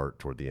this part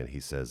toward the end.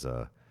 He says,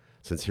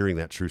 since hearing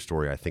that true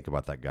story, I think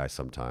about that guy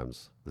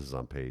sometimes. This is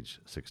on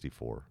page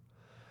 64.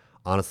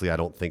 Honestly, I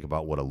don't think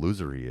about what a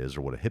loser he is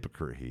or what a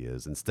hypocrite he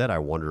is. Instead, I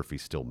wonder if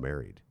he's still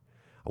married.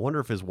 I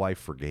wonder if his wife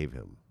forgave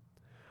him.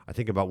 I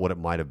think about what it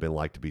might have been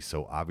like to be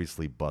so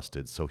obviously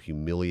busted, so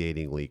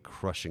humiliatingly,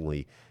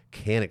 crushingly,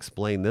 can't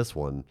explain this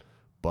one,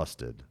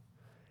 busted,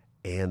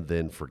 and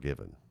then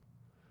forgiven.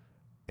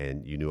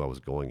 And you knew I was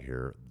going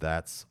here.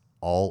 That's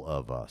all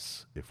of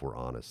us, if we're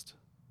honest.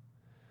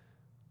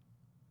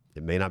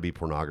 It may not be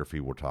pornography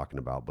we're talking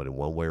about, but in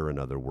one way or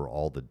another, we're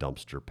all the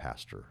dumpster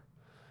pastor.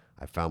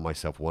 I found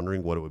myself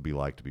wondering what it would be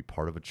like to be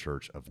part of a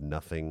church of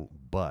nothing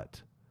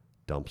but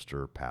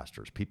dumpster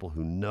pastors, people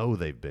who know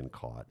they've been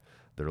caught,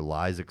 their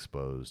lies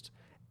exposed,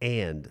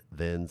 and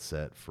then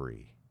set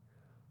free.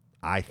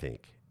 I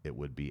think it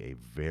would be a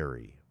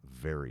very,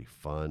 very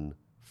fun,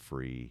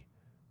 free,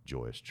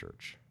 joyous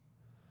church.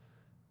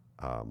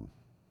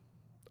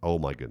 Oh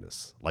my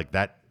goodness. Like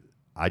that,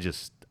 I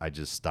just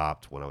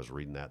stopped when I was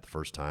reading that the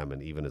first time,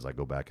 and even as I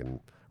go back and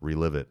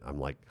relive it, I'm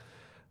like,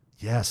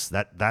 yes,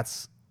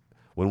 that's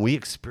when we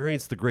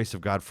experience the grace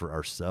of God for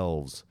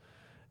ourselves,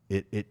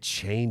 it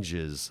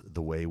changes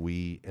the way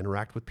we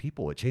interact with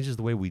people. It changes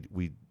the way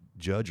we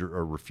judge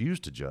or refuse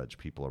to judge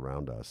people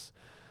around us.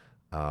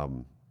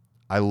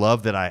 I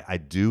love that I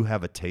do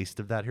have a taste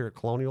of that here at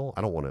Colonial.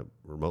 I don't want to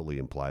remotely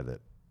imply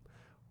that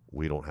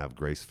we don't have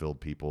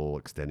grace-filled people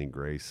extending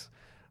grace.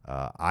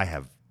 I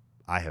have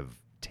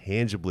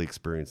tangibly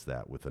experienced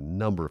that with a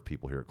number of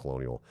people here at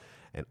Colonial,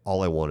 and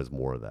all I want is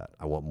more of that.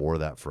 I want more of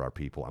that for our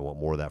people. I want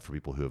more of that for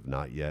people who have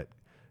not yet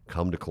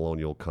come to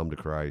Colonial, come to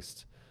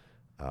Christ.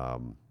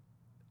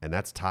 And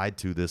that's tied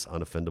to this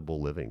unoffendable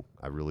living.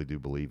 I really do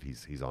believe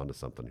he's onto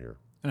something here.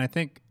 And I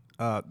think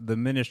the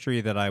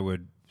ministry that I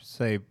would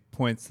say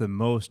points the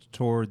most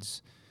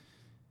towards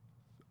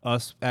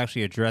us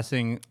actually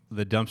addressing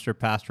the dumpster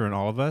pastor in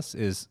all of us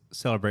is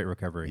Celebrate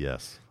Recovery.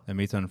 Yes. That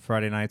meets on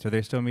Friday nights. Are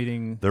they still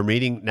meeting? They're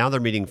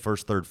meeting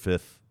first, third,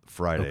 fifth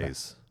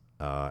Fridays,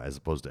 as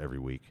opposed to every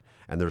week.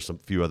 And there's some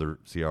few other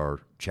CR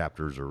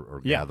chapters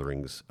or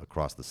gatherings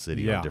across the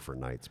city on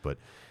different nights. But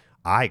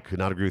I could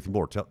not agree with you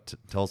more. Tell us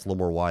a little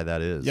more why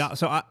that is. Yeah,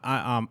 so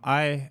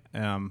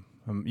I'm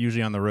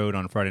usually on the road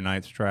on Friday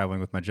nights traveling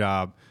with my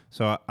job,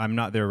 so I'm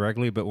not there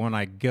regularly. But when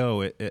I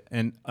go,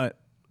 and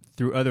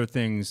through other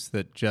things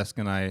that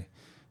Jessica and I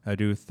I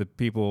do with the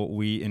people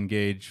we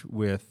engage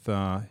with.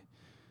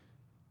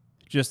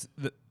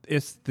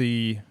 It's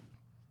the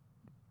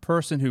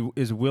person who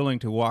is willing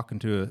to walk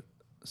into a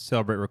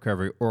Celebrate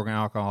Recovery or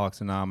Alcoholics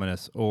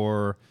Anonymous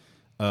or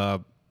a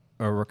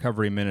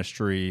recovery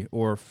ministry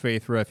or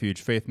Faith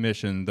Refuge, Faith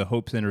Mission, the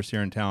Hope Centers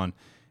here in town,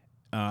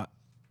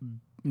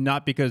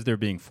 not because they're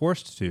being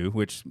forced to,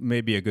 which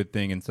may be a good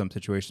thing in some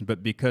situations,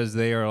 but because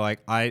they are like,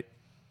 I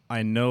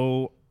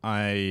know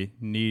I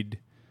need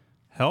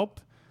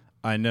help.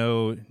 I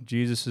know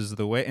Jesus is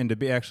the way, and to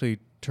be actually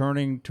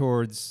turning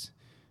towards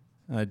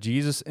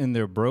Jesus in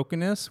their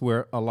brokenness,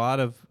 where a lot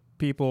of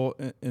people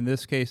in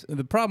this case,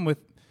 the problem with,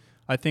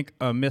 I think,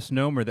 a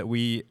misnomer that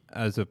we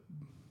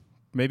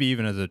maybe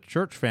even as a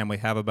church family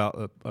have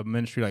about a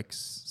ministry like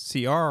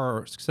CR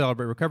or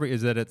Celebrate Recovery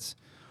is that it's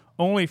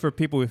only for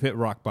people who've hit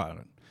rock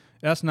bottom.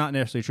 That's not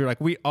necessarily true. Like,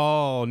 we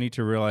all need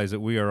to realize that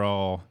we are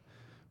all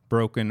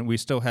broken. We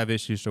still have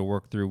issues to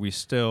work through. We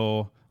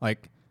still,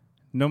 like,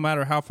 no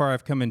matter how far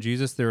I've come in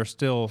Jesus, there are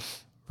still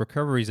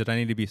recoveries that I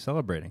need to be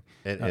celebrating.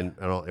 And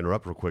I'll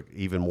interrupt real quick.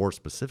 Even more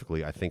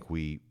specifically, I think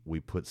we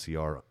put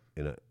CR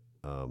in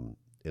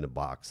a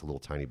box, a little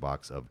tiny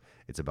box of,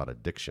 it's about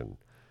addiction.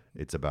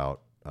 It's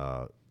about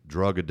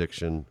drug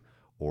addiction,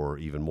 or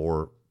even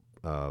more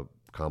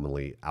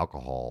commonly,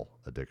 alcohol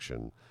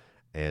addiction.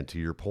 And to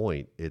your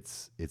point,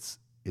 it's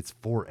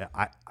for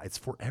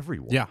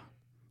everyone. Yeah.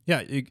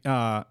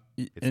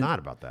 It's not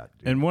about that,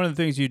 dude. And one of the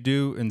things you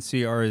do in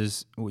CR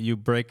is you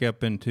break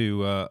up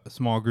into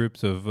small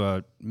groups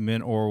of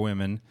men or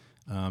women,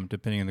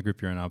 depending on the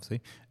group you're in,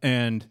 obviously.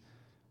 And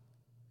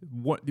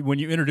when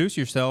you introduce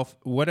yourself,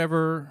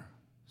 whatever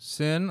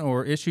sin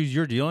or issues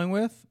you're dealing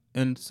with,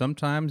 and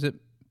sometimes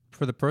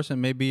for the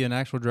person may be an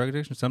actual drug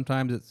addiction,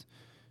 sometimes it's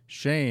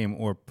shame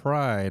or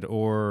pride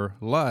or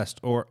lust,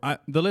 or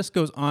the list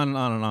goes on and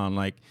on and on.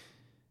 Like,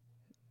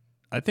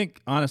 I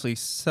think, honestly,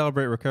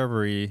 Celebrate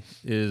Recovery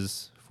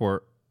is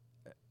for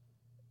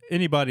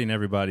anybody and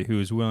everybody who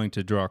is willing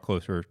to draw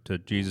closer to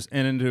Jesus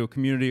and into a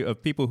community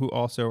of people who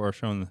also are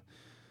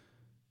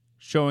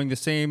showing the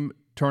same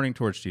turning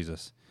towards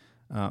Jesus.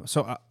 Brant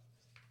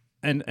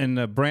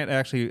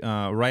actually,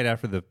 right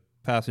after the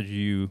passage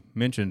you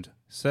mentioned,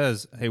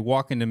 says, hey,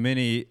 walk into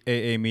many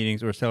AA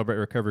meetings or Celebrate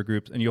Recovery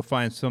groups, and you'll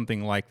find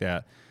something like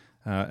that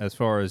as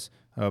far as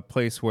a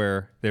place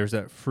where there's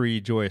that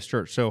free, joyous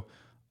church. So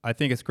I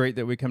think it's great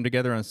that we come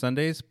together on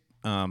Sundays,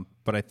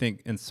 but I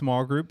think in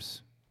small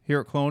groups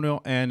here at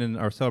Colonial and in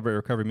our Celebrate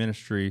Recovery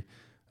ministry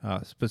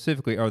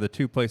specifically are the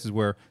two places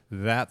where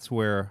that's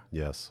where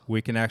yes,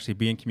 we can actually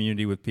be in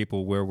community with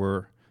people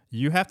where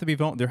you have to be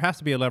there has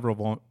to be a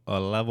level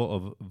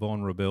of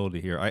vulnerability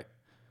here.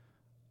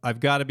 I've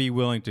got to be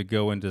willing to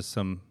go into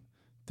some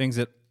things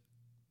that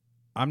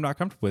I'm not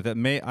comfortable with.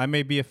 I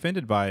may be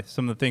offended by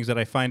some of the things that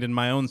I find in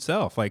my own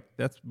self. Like,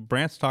 that's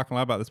Brant's talking a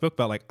lot about this book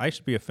about, like, I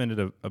should be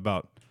offended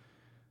about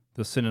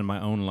the sin in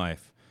my own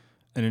life.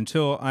 And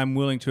until I'm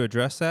willing to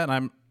address that,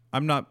 I'm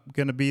not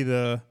going to be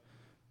the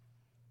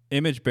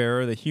image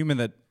bearer, the human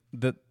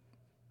that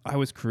I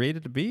was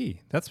created to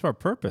be. That's our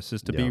purpose,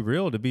 is to be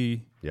real, to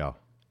be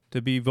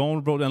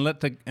vulnerable,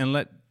 and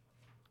let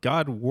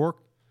God work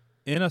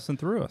in us and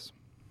through us.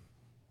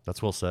 That's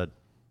well said.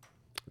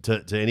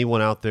 To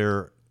anyone out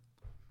there,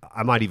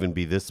 I might even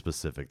be this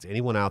specific. To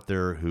anyone out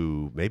there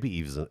who maybe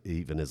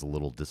even is a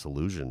little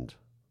disillusioned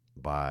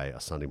by a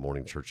Sunday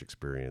morning church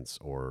experience,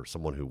 or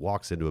someone who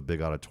walks into a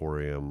big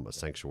auditorium, a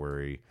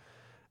sanctuary,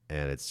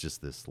 and it's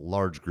just this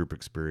large group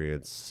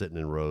experience, sitting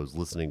in rows,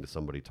 listening to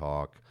somebody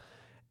talk,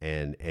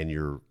 and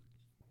you're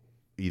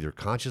either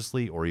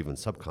consciously or even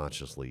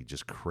subconsciously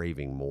just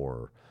craving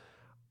more,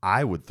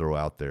 I would throw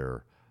out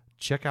there,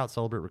 check out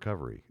Celebrate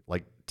Recovery.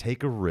 Like,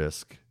 take a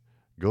risk,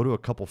 go to a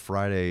couple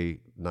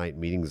Friday night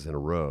meetings in a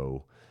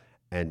row,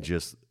 and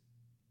just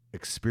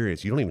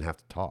experience. You don't even have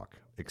to talk.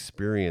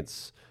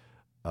 Experience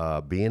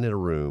being in a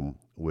room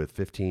with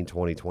 15,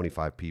 20,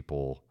 25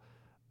 people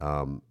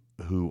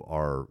who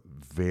are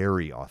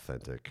very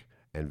authentic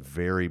and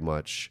very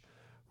much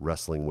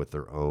wrestling with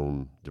their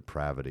own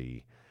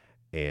depravity,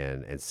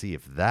 and see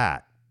if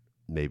that,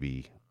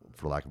 maybe,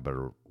 for lack of a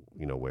better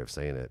way of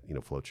saying it,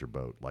 floats your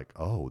boat. Like,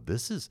 oh,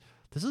 this is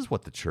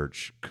what the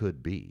church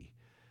could be.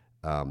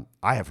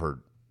 I have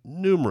heard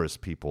numerous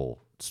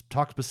people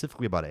talk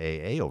specifically about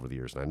AA over the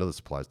years, and I know this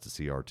applies to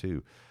CR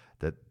too,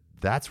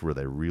 that's where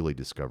they really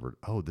discovered,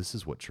 oh, this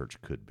is what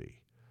church could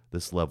be.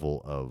 This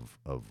level of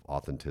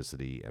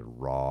authenticity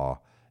and raw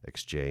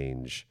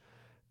exchange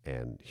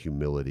and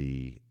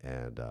humility.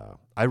 And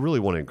I really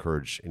want to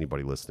encourage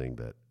anybody listening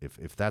that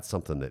if that's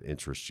something that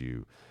interests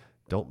you,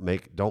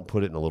 don't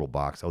put it in a little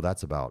box. Oh,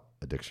 that's about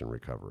addiction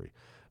recovery.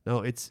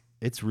 No, it's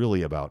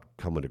really about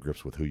coming to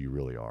grips with who you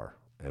really are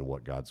and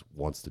what God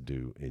wants to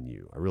do in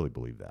you. I really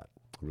believe that.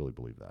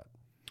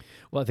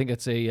 Well, I think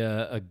that's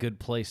a good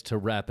place to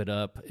wrap it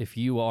up. If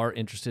you are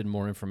interested in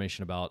more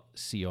information about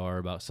CR,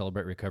 about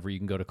Celebrate Recovery, you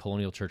can go to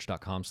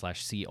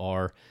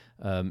colonialchurch.com/CR.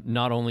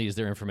 Not only is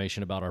there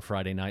information about our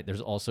Friday night, there's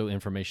also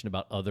information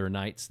about other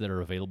nights that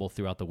are available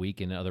throughout the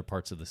week in other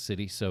parts of the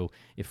city. So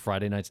if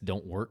Friday nights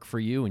don't work for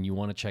you and you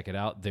want to check it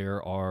out,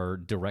 there are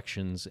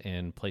directions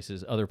and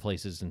places, other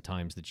places and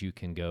times that you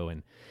can go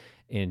and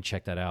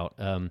check that out.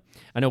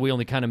 I know we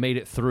only kind of made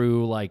it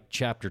through like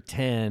chapter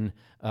 10.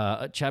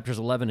 Chapters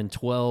 11 and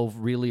 12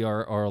 really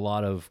are a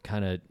lot of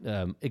kind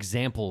of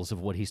examples of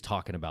what he's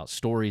talking about,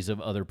 stories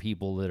of other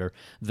people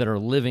that are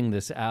living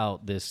this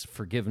out, this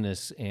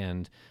forgiveness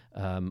and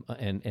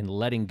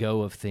letting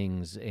go of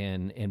things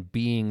and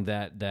being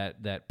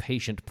that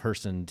patient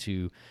person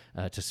to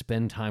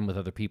spend time with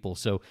other people.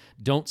 So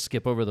don't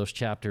skip over those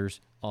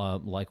chapters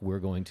like we're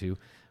going to.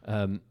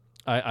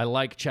 I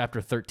like chapter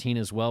 13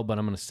 as well, but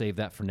I'm going to save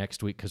that for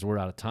next week because we're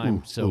out of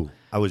time.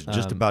 I was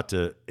just about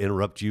to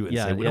interrupt you and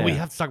say, no, we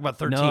have to talk about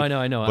 13. No,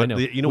 I know.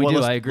 But you know we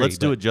what? I agree. Let's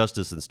do it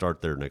justice and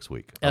start there next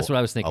week. That's what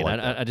I was thinking.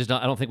 I I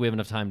don't think we have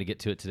enough time to get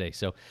to it today.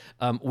 So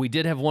we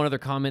did have one other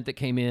comment that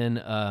came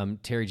in.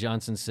 Terry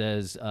Johnson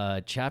says,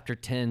 chapter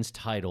 10's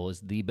title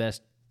is the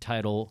best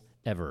title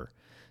ever.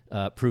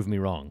 Prove me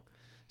wrong.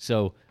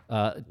 So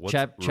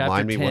chapter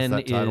 10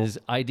 is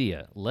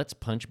Idea. Let's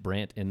punch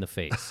Brant in the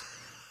face.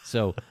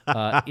 So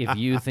if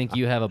you think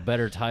you have a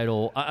better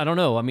title, I don't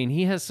know. I mean,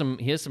 he has some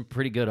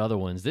pretty good other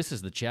ones. This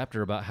is the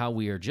chapter about how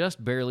we are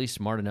just barely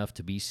smart enough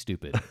to be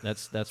stupid.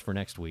 That's for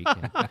next week.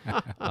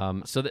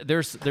 So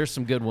there's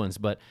some good ones,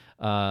 but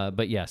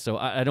yeah. So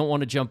I don't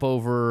want to jump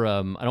over.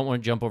 I don't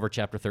want to jump over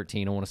chapter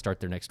 13. I want to start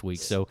there next week.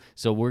 So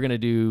we're gonna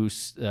do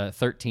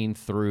 13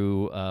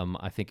 through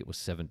I think it was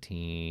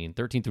 17,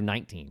 13 through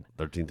 19.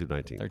 13 through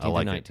 19. 13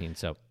 through 19.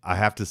 So I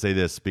have to say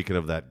this. Speaking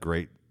of that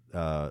great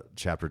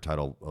chapter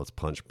title, Let's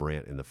Punch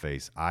Brant in the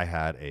Face, I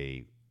had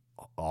a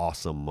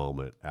awesome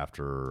moment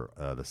after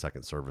the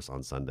second service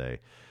on Sunday.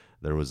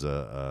 There was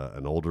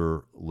an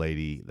older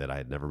lady that I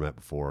had never met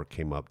before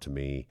came up to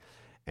me,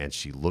 and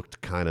she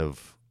looked kind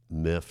of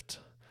miffed,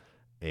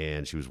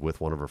 and she was with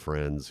one of her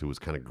friends who was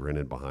kind of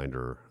grinning behind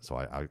her. So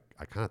I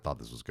kind of thought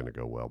this was going to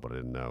go well, but I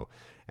didn't know.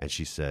 And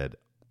she said,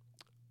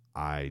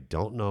 I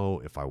don't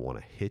know if I want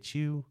to hit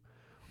you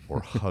or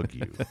hug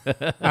you.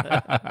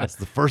 That's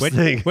the first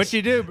thing. What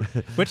you do,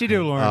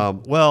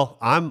 Lauren? Well,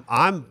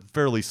 I'm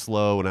fairly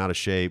slow and out of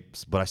shape,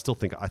 but I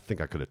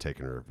think I could have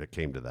taken her if it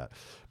came to that.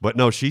 But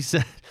no, she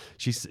said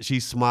she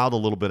smiled a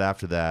little bit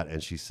after that,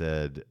 and she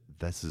said,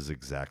 "This is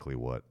exactly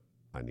what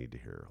I need to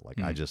hear.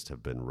 Like I just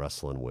have been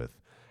wrestling with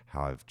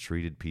how I've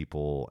treated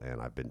people,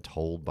 and I've been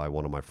told by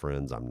one of my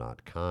friends I'm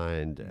not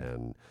kind,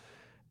 and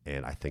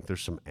I think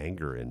there's some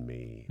anger in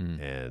me,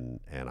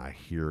 and I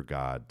hear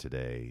God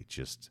today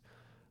just."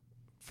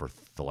 For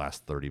the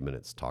last 30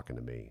 minutes talking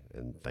to me,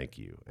 and thank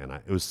you. And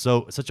it was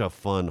such a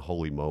fun,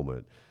 holy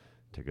moment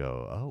to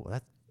go, oh,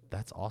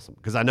 that's awesome.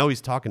 Because I know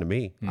he's talking to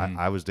me.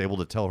 I was able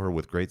to tell her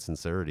with great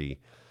sincerity,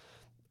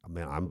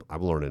 man,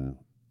 I'm learning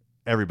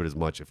every bit as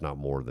much, if not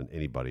more, than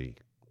anybody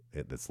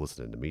that's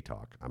listening to me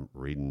talk. I'm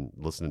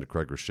listening to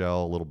Craig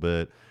Rochelle a little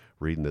bit,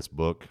 reading this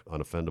book,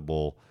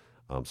 Unoffendable,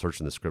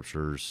 searching the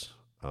scriptures.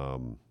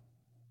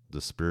 The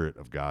Spirit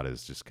of God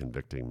is just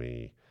convicting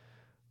me.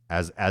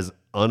 As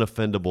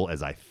unoffendable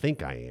as I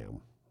think I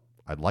am,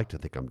 I'd like to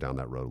think I'm down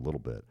that road a little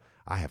bit.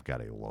 I have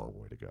got a long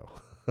way to go.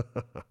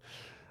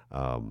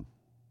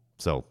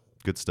 So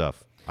good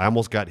stuff. I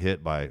almost got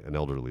hit by an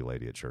elderly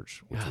lady at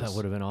church. That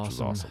would have been awesome. Which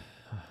was awesome.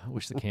 I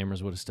wish the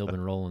cameras would have still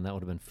been rolling. That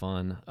would have been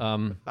fun.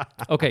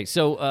 Okay,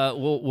 so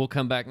we'll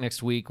come back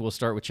next week. We'll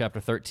start with chapter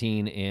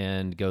 13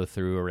 and go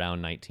through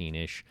around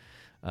 19-ish.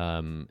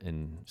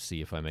 And see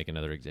if I make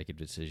another executive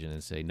decision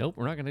and say, nope,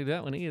 we're not going to do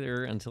that one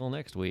either until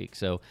next week.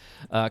 So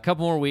a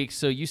couple more weeks.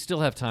 So you still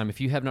have time. If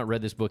you have not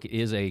read this book, it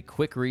is a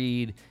quick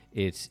read.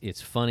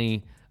 It's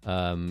funny.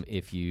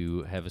 If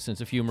you have a sense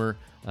of humor,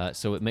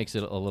 so it makes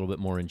it a little bit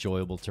more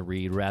enjoyable to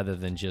read rather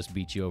than just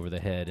beat you over the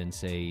head and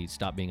say,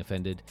 stop being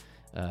offended.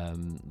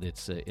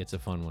 It's a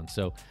fun one.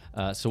 So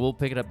we'll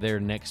pick it up there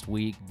next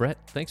week. Brett,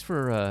 thanks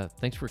for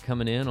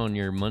coming in on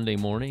your Monday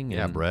morning.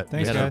 Yeah, Brett.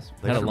 Thanks, guys.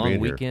 Had a long being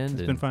weekend.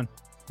 It's been fun.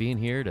 Being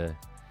here to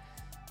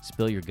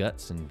spill your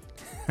guts and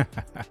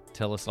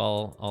tell us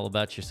all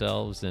about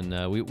yourselves,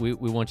 and we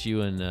want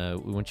you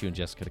and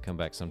Jessica to come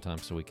back sometime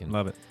so we can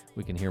love it.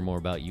 We can hear more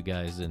about you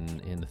guys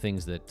and the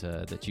things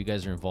that you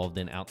guys are involved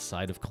in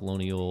outside of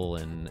Colonial,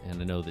 and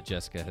I know that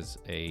Jessica has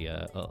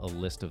a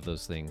list of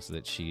those things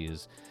that she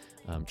is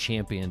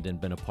championed and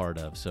been a part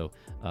of. So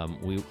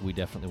we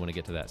definitely want to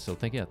get to that. So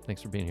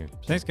thanks for being here.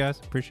 Thanks, guys.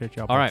 Appreciate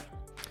y'all. All right.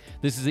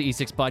 This is the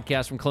E6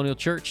 podcast from Colonial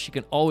Church. You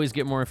can always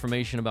get more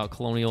information about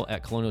Colonial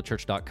at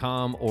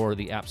colonialchurch.com or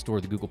the App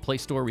Store, the Google Play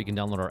Store, where you can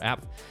download our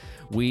app.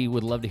 We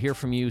would love to hear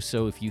from you,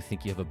 so if you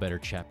think you have a better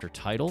chapter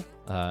title,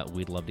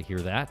 we'd love to hear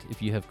that.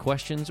 If you have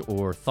questions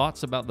or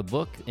thoughts about the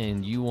book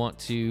and you want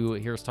to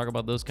hear us talk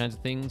about those kinds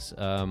of things,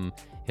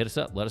 hit us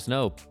up. Let us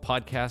know.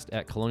 Podcast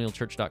at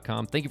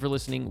colonialchurch.com. Thank you for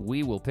listening.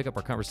 We will pick up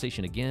our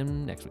conversation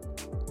again next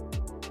week.